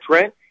discussed that,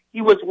 Trent.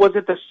 He was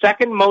it the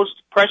second most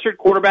pressured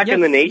quarterback in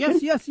the nation?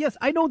 Yes.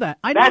 I know that.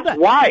 That's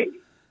why.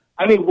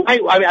 I mean, I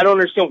don't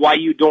understand why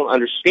you don't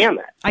understand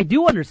that. I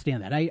do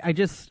understand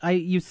that.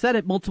 You said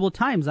it multiple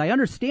times. I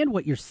understand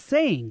what you're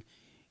saying.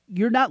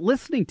 You're not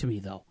listening to me,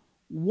 though.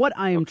 What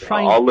I am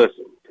trying... I'll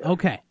listen.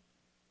 Okay.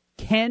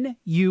 Can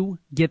you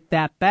get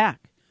that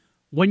back?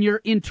 When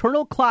your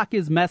internal clock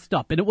is messed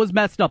up, and it was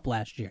messed up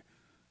last year,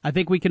 I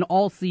think we can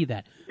all see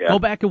that. Yeah. Go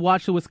back and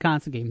watch the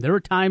Wisconsin game. There were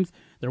times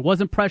there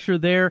wasn't pressure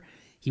there.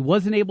 He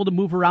wasn't able to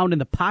move around in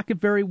the pocket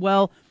very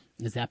well.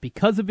 Is that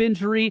because of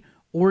injury,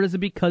 or is it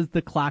because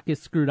the clock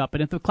is screwed up?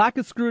 And if the clock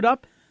is screwed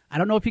up, I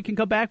don't know if you can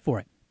come back for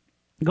it.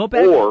 Go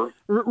back. Or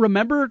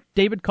remember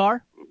David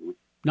Carr?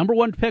 Number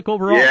 1 pick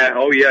overall. Yeah,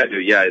 I do.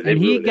 Yeah, and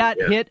he got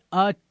hit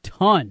a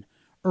ton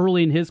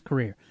early in his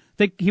career. I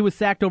think he was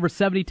sacked over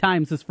 70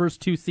 times his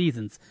first 2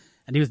 seasons,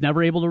 and he was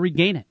never able to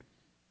regain it.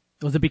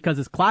 Was it because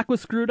his clock was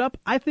screwed up?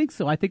 I think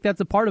so. I think that's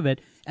a part of it,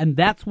 and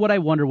that's what I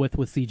wonder with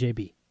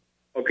CJB.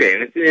 Okay,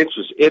 and it's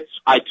interesting.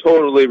 I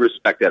totally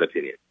respect that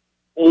opinion.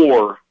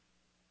 Or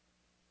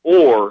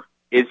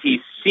is he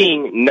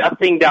seeing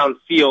nothing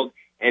downfield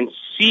and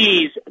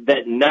sees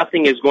that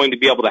nothing is going to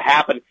be able to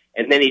happen,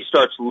 and then he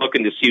starts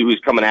looking to see who's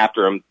coming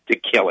after him to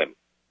kill him?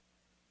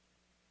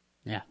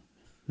 Yeah.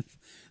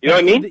 You know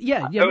what I mean?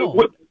 Yeah.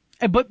 No.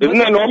 But isn't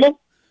that normal?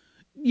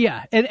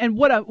 Yeah, and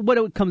what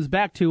it comes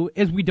back to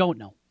is we don't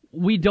know.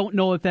 We don't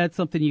know if that's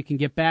something you can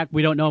get back.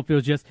 We don't know if it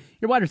was just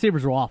your wide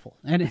receivers were awful,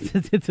 and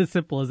it's as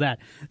simple as that.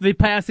 The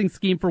passing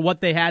scheme for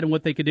what they had and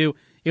what they could do,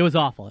 it was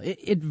awful.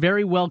 It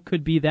very well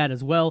could be that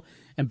as well,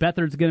 and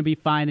Beathard's going to be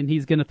fine, and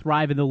he's going to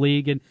thrive in the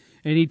league, and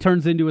he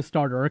turns into a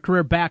starter or a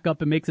career backup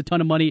and makes a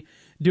ton of money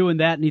doing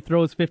that, and he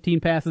throws 15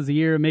 passes a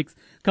year and makes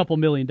a couple $1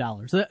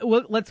 million. So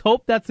let's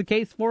hope that's the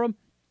case for him,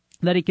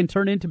 that he can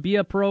turn into be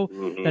a pro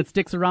that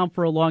sticks around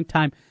for a long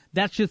time.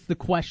 That's just the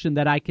question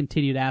that I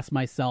continue to ask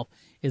myself,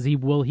 is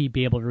will he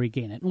be able to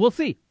regain it? And we'll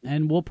see.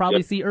 And we'll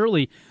probably see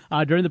early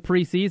during the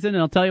preseason. And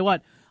I'll tell you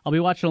what, I'll be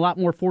watching a lot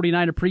more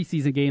 49er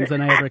preseason games than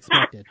I ever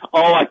expected.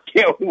 Oh, I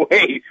can't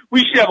wait.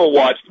 We should have a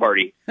watch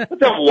party. Let's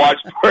have a watch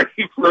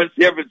party for a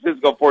San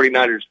Francisco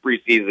 49ers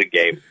preseason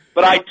game.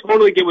 But I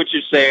totally get what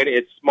you're saying.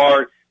 It's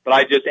smart.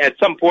 But at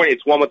some point,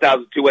 it's 1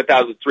 1,000, 2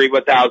 1,000, 3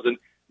 1,000.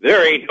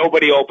 There ain't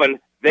nobody open.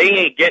 They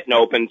ain't getting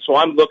open. So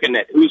I'm looking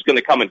at who's going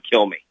to come and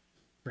kill me.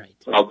 Right.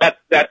 So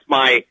that's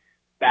my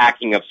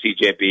backing of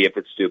CJB. If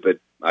it's stupid,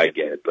 I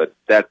get it, but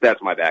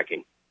that's my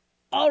backing.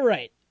 All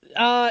right.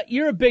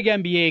 You're a big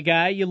NBA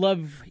guy. You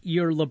love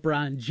your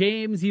LeBron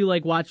James. You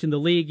like watching the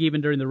league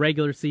even during the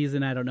regular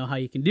season. I don't know how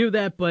you can do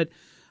that, but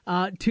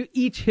to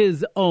each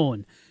his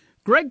own.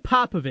 Greg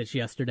Popovich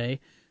yesterday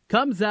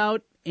comes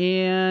out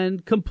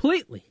and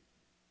completely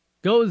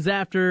goes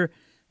after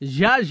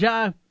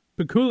Zaza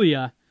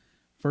Pachulia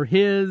for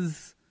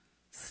his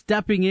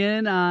stepping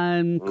in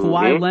on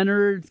Kawhi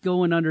Leonard,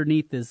 going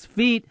underneath his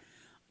feet,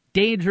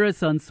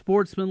 dangerous,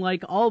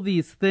 unsportsmanlike, all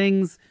these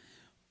things.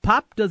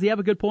 Pop, does he have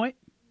a good point?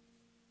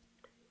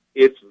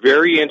 It's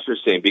very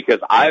interesting because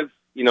I've,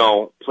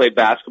 played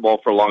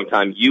basketball for a long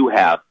time. You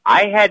have.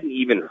 I hadn't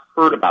even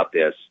heard about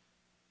this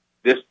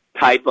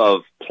type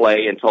of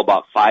play until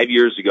about 5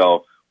 years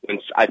ago when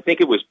I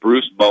think it was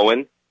Bruce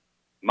Bowen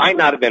Might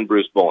not have been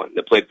Bruce Bowen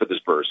that played for the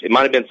Spurs. It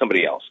might have been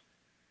somebody else.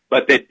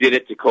 But that did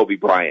it to Kobe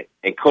Bryant.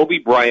 And Kobe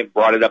Bryant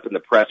brought it up in the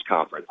press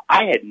conference.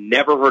 I had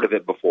never heard of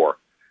it before.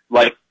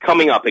 Like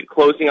coming up and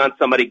closing on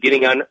somebody,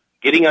 getting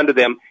under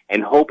them,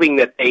 and hoping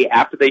that they,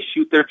 after they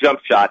shoot their jump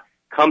shot,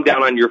 come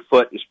down on your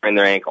foot and sprain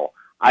their ankle.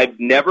 I've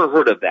never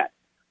heard of that,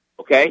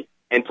 okay,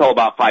 until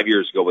about 5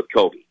 years ago with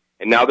Kobe.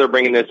 And now they're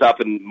bringing this up,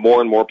 and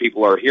more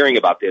people are hearing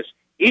about this.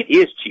 It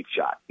is cheap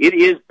shot. It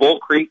is bull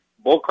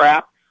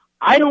crap.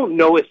 I don't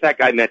know if that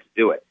guy meant to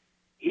do it.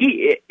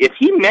 If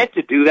he meant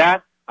to do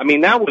that, I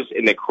mean, that was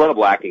an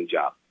incredible acting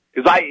job.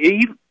 Because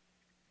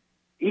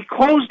he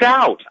closed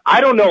out.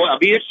 I don't know. I'll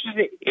be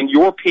interested in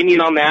your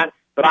opinion on that,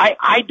 but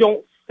I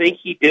don't think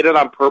he did it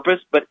on purpose,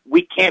 but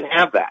we can't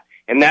have that.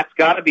 And that's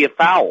got to be a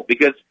foul,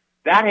 because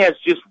that has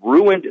just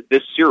ruined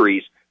this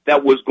series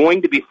that was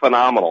going to be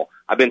phenomenal.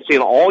 I've been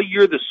saying all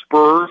year the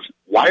Spurs,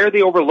 why are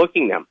they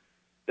overlooking them?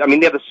 I mean,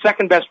 they have the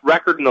second best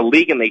record in the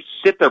league, and they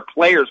sit their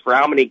players for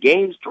how many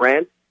games,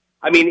 Trent?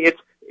 I mean, it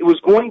was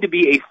going to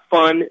be a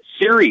fun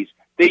series.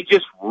 They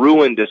just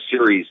ruined a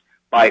series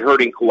by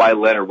hurting Kawhi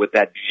Leonard with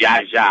that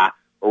ja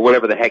or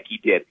whatever the heck he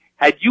did.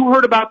 Had you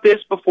heard about this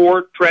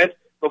before, Trent,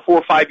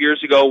 before 5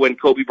 years ago when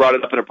Kobe brought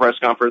it up in a press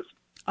conference?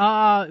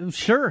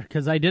 Sure,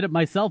 because I did it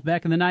myself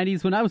back in the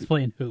 90s when I was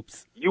playing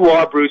hoops. You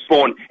are Bruce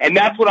Bowen, and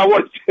that's what I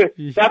want to,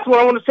 that's what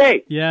I want to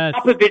say. Yes.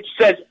 Popovich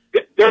says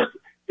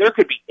there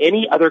could be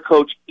any other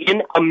coach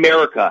in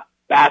America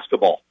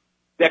basketball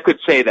that could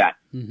say that.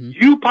 Mm-hmm.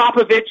 You,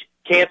 Popovich,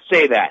 can't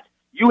say that.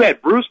 You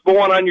had Bruce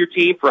Bowen on your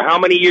team for how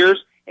many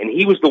years, and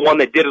he was the one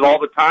that did it all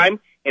the time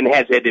and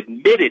has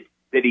admitted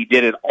that he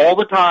did it all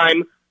the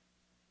time.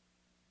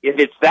 If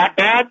it's that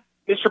bad,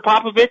 Mr.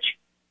 Popovich,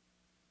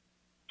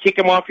 kick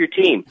him off your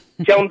team.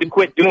 Tell him to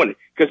quit doing it,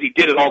 because he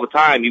did it all the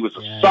time. He was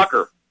a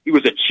sucker. He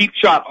was a cheap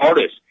shot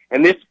artist.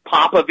 And this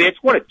Popovich,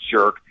 what a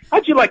jerk.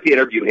 How'd you like to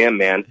interview him,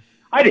 man?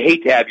 I'd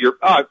hate to have your...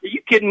 are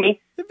you kidding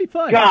me? It'd be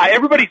fun. God,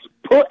 everybody's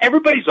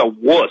a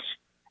wuss.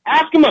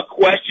 Ask him a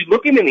question,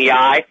 look him in the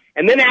eye,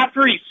 and then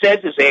after he says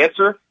his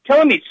answer,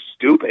 tell him he's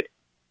stupid.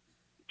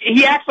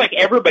 He acts like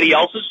everybody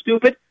else is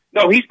stupid.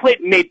 No, he's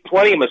made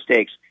plenty of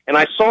mistakes. And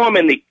I saw him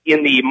in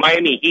the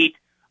Miami Heat.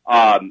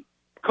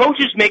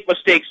 Coaches make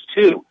mistakes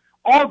too.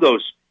 All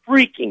those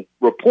freaking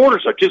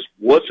reporters are just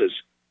wusses.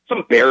 It's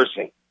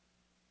embarrassing.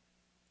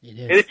 It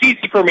is. And it's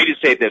easy for me to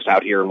say this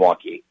out here in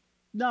Waukee.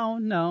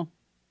 No.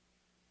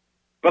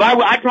 But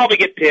I'd probably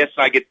get pissed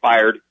and I'd get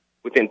fired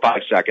within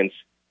 5 seconds.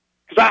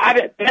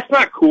 Because that's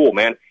not cool,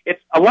 man.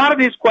 It's a lot of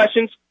these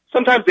questions,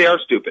 sometimes they are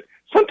stupid.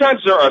 Sometimes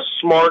they're a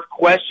smart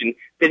question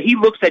that he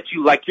looks at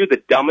you like you're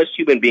the dumbest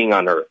human being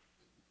on earth.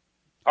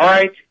 All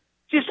right?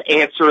 Just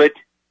answer it.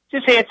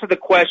 Just answer the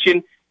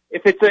question.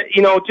 If it's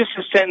just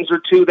a sentence or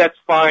two, that's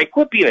fine.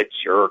 Quit being a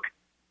jerk.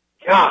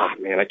 God,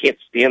 man, I can't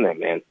stand that,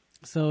 man.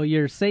 So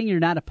you're saying you're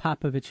not a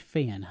Popovich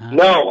fan, huh?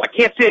 No, I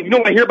can't stand it. You know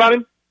what I hear about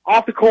him?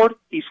 Off the court,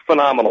 he's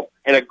phenomenal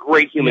and a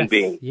great human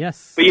being.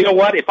 Yes. But you know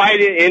what? If I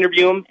didn't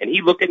interview him and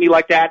he looked at me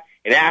like that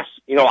and asked,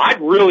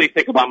 I'd really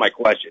think about my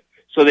question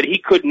so that he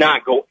could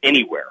not go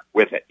anywhere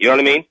with it. You know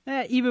what I mean?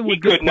 Even with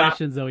good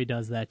questions, though, he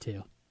does that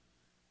too.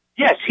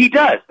 Yes, he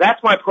does.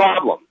 That's my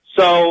problem.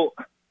 So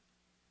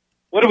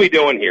what are we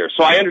doing here?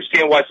 So I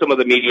understand why some of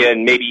the media,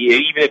 and maybe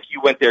even if you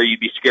went there, you'd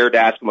be scared to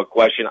ask him a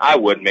question. I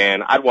would,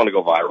 man. I'd want to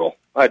go viral.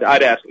 I'd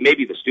ask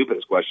maybe the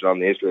stupidest question on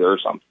the history of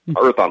the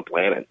Earth on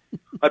planet.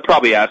 I'd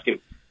probably ask him,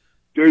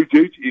 I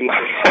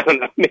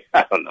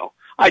don't know.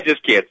 I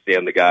just can't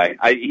stand the guy.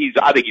 I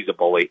think he's a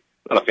bully.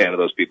 I'm not a fan of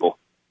those people.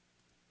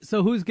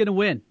 So who's going to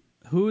win?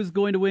 Who's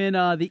going to win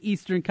the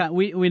Eastern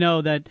Conference? We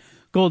know that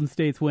Golden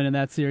State's winning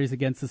that series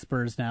against the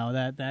Spurs now.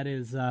 That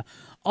is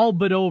all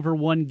but over,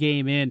 one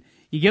game in.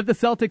 You give the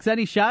Celtics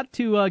any shot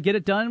to get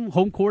it done,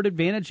 home court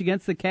advantage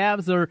against the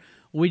Cavs, or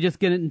we just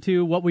get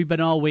into what we've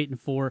been all waiting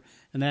for,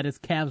 and that is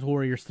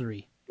Cavs-Warriors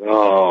 3?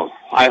 Oh,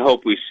 I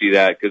hope we see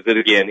that, because then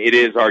again, it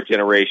is our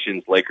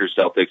generation's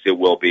Lakers-Celtics. It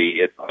will be.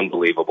 It's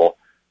unbelievable.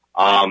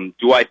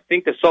 Do I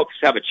think the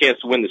Celtics have a chance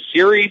to win the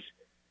series?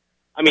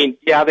 I mean,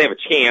 yeah, they have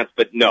a chance,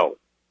 but no.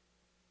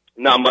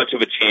 Not much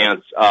of a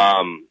chance.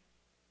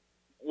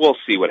 We'll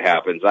see what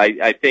happens.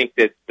 I think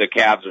that the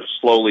Cavs are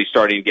slowly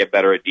starting to get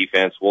better at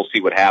defense. We'll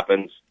see what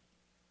happens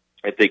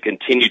if they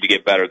continue to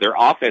get better. Their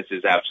offense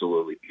is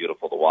absolutely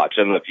beautiful to watch.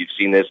 I don't know if you've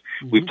seen this.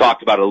 Mm-hmm. We've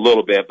talked about it a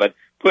little bit, but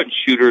putting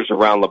shooters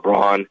around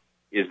LeBron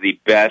is the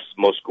best,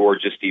 most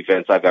gorgeous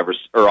offense I've ever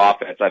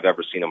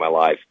seen in my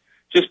life.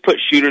 Just put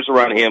shooters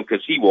around him,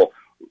 because he will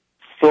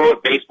throw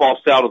it baseball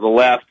style to the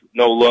left,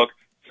 no look,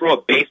 throw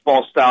a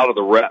baseball style to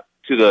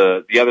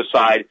the other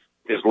side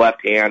with his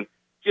left hand.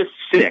 Just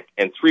sick,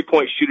 and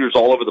three-point shooters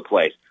all over the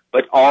place.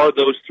 But are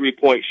those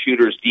three-point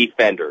shooters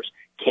defenders?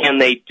 Can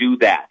they do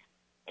that?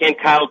 Can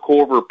Kyle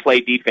Korver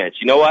play defense?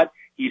 You know what?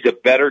 He's a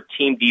better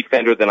team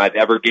defender than I've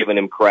ever given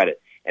him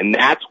credit. And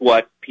that's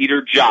what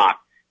Peter Jok,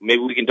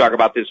 maybe we can talk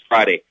about this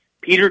Friday,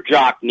 Peter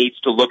Jok needs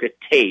to look at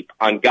tape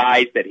on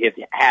guys that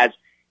has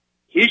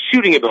his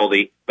shooting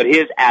ability, but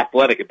his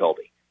athletic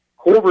ability.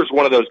 Korver's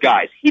one of those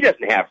guys. He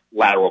doesn't have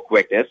lateral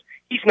quickness.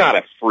 He's not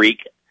a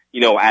freak.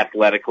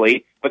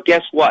 athletically. But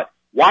guess what?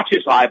 Watch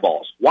his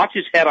eyeballs. Watch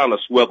his head on a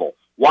swivel.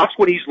 Watch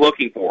what he's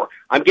looking for.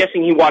 I'm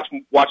guessing he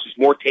watches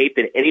more tape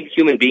than any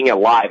human being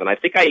alive. And I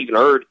think I even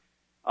heard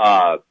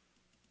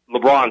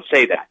LeBron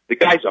say that. The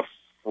guy's a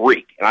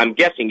freak, and I'm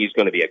guessing he's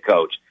going to be a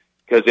coach.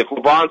 Because if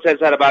LeBron says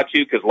that about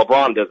you, because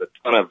LeBron does a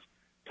ton of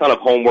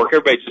homework,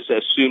 everybody just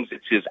assumes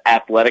it's his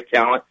athletic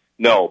talent.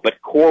 No,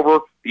 but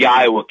Korver, the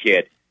Iowa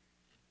kid,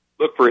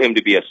 look for him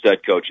to be a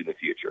stud coach in the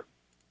future.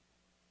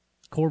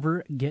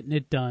 Korver getting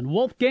it done.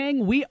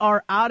 Wolfgang, we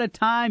are out of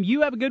time.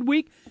 You have a good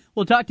week.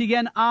 We'll talk to you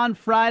again on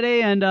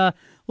Friday, and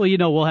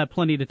we'll have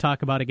plenty to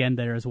talk about again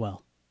there as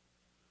well.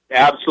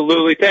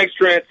 Absolutely. Thanks,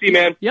 Trent. See you,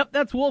 man. Yep,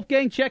 that's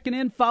Wolfgang checking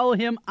in. Follow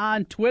him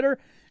on Twitter.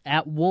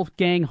 At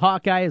Wolfgang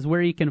Hawkeye is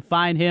where you can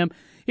find him.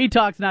 He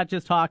talks not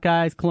just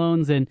Hawkeyes,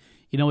 clones, and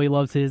he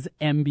loves his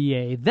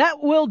NBA.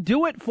 That will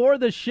do it for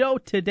the show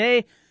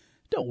today.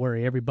 Don't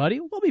worry,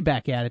 everybody. We'll be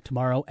back at it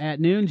tomorrow at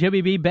noon.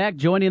 Jimmy B back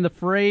joining the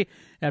fray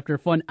after a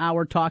fun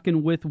hour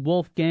talking with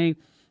Wolfgang.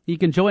 You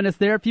can join us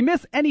there. If you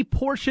miss any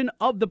portion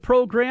of the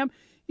program,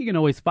 you can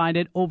always find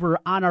it over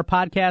on our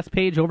podcast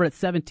page over at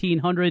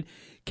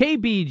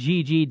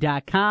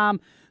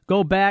 1700kbgg.com.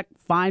 Go back,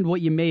 find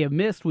what you may have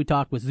missed. We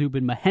talked with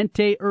Zubin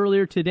Mahente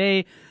earlier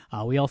today.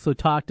 We also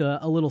talked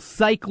a little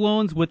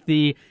Cyclones with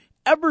the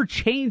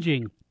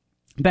ever-changing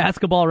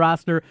basketball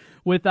roster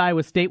with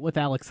Iowa State with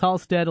Alex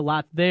Halstead. A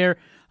lot there.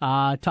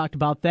 Talked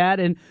about that.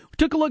 And we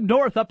took a look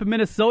north up in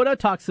Minnesota,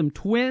 talked some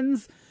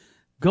Twins,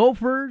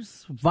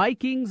 Gophers,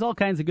 Vikings, all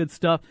kinds of good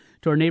stuff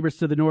to our neighbors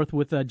to the north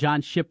with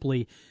John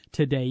Shipley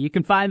today. You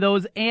can find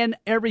those and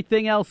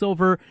everything else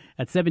over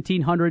at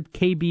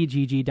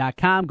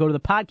 1700kbgg.com. Go to the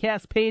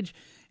podcast page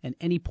and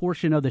any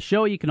portion of the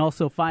show. You can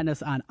also find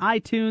us on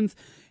iTunes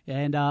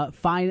and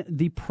find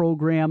the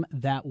program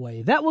that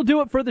way. That will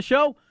do it for the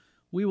show.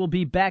 We will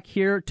be back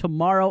here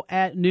tomorrow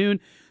at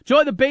noon.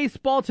 Enjoy the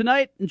baseball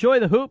tonight.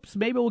 Enjoy the hoops.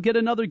 Maybe we'll get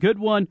another good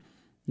one.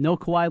 No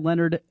Kawhi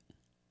Leonard.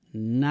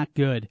 Not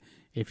good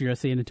if you're a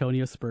San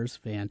Antonio Spurs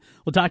fan.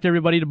 We'll talk to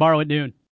everybody tomorrow at noon.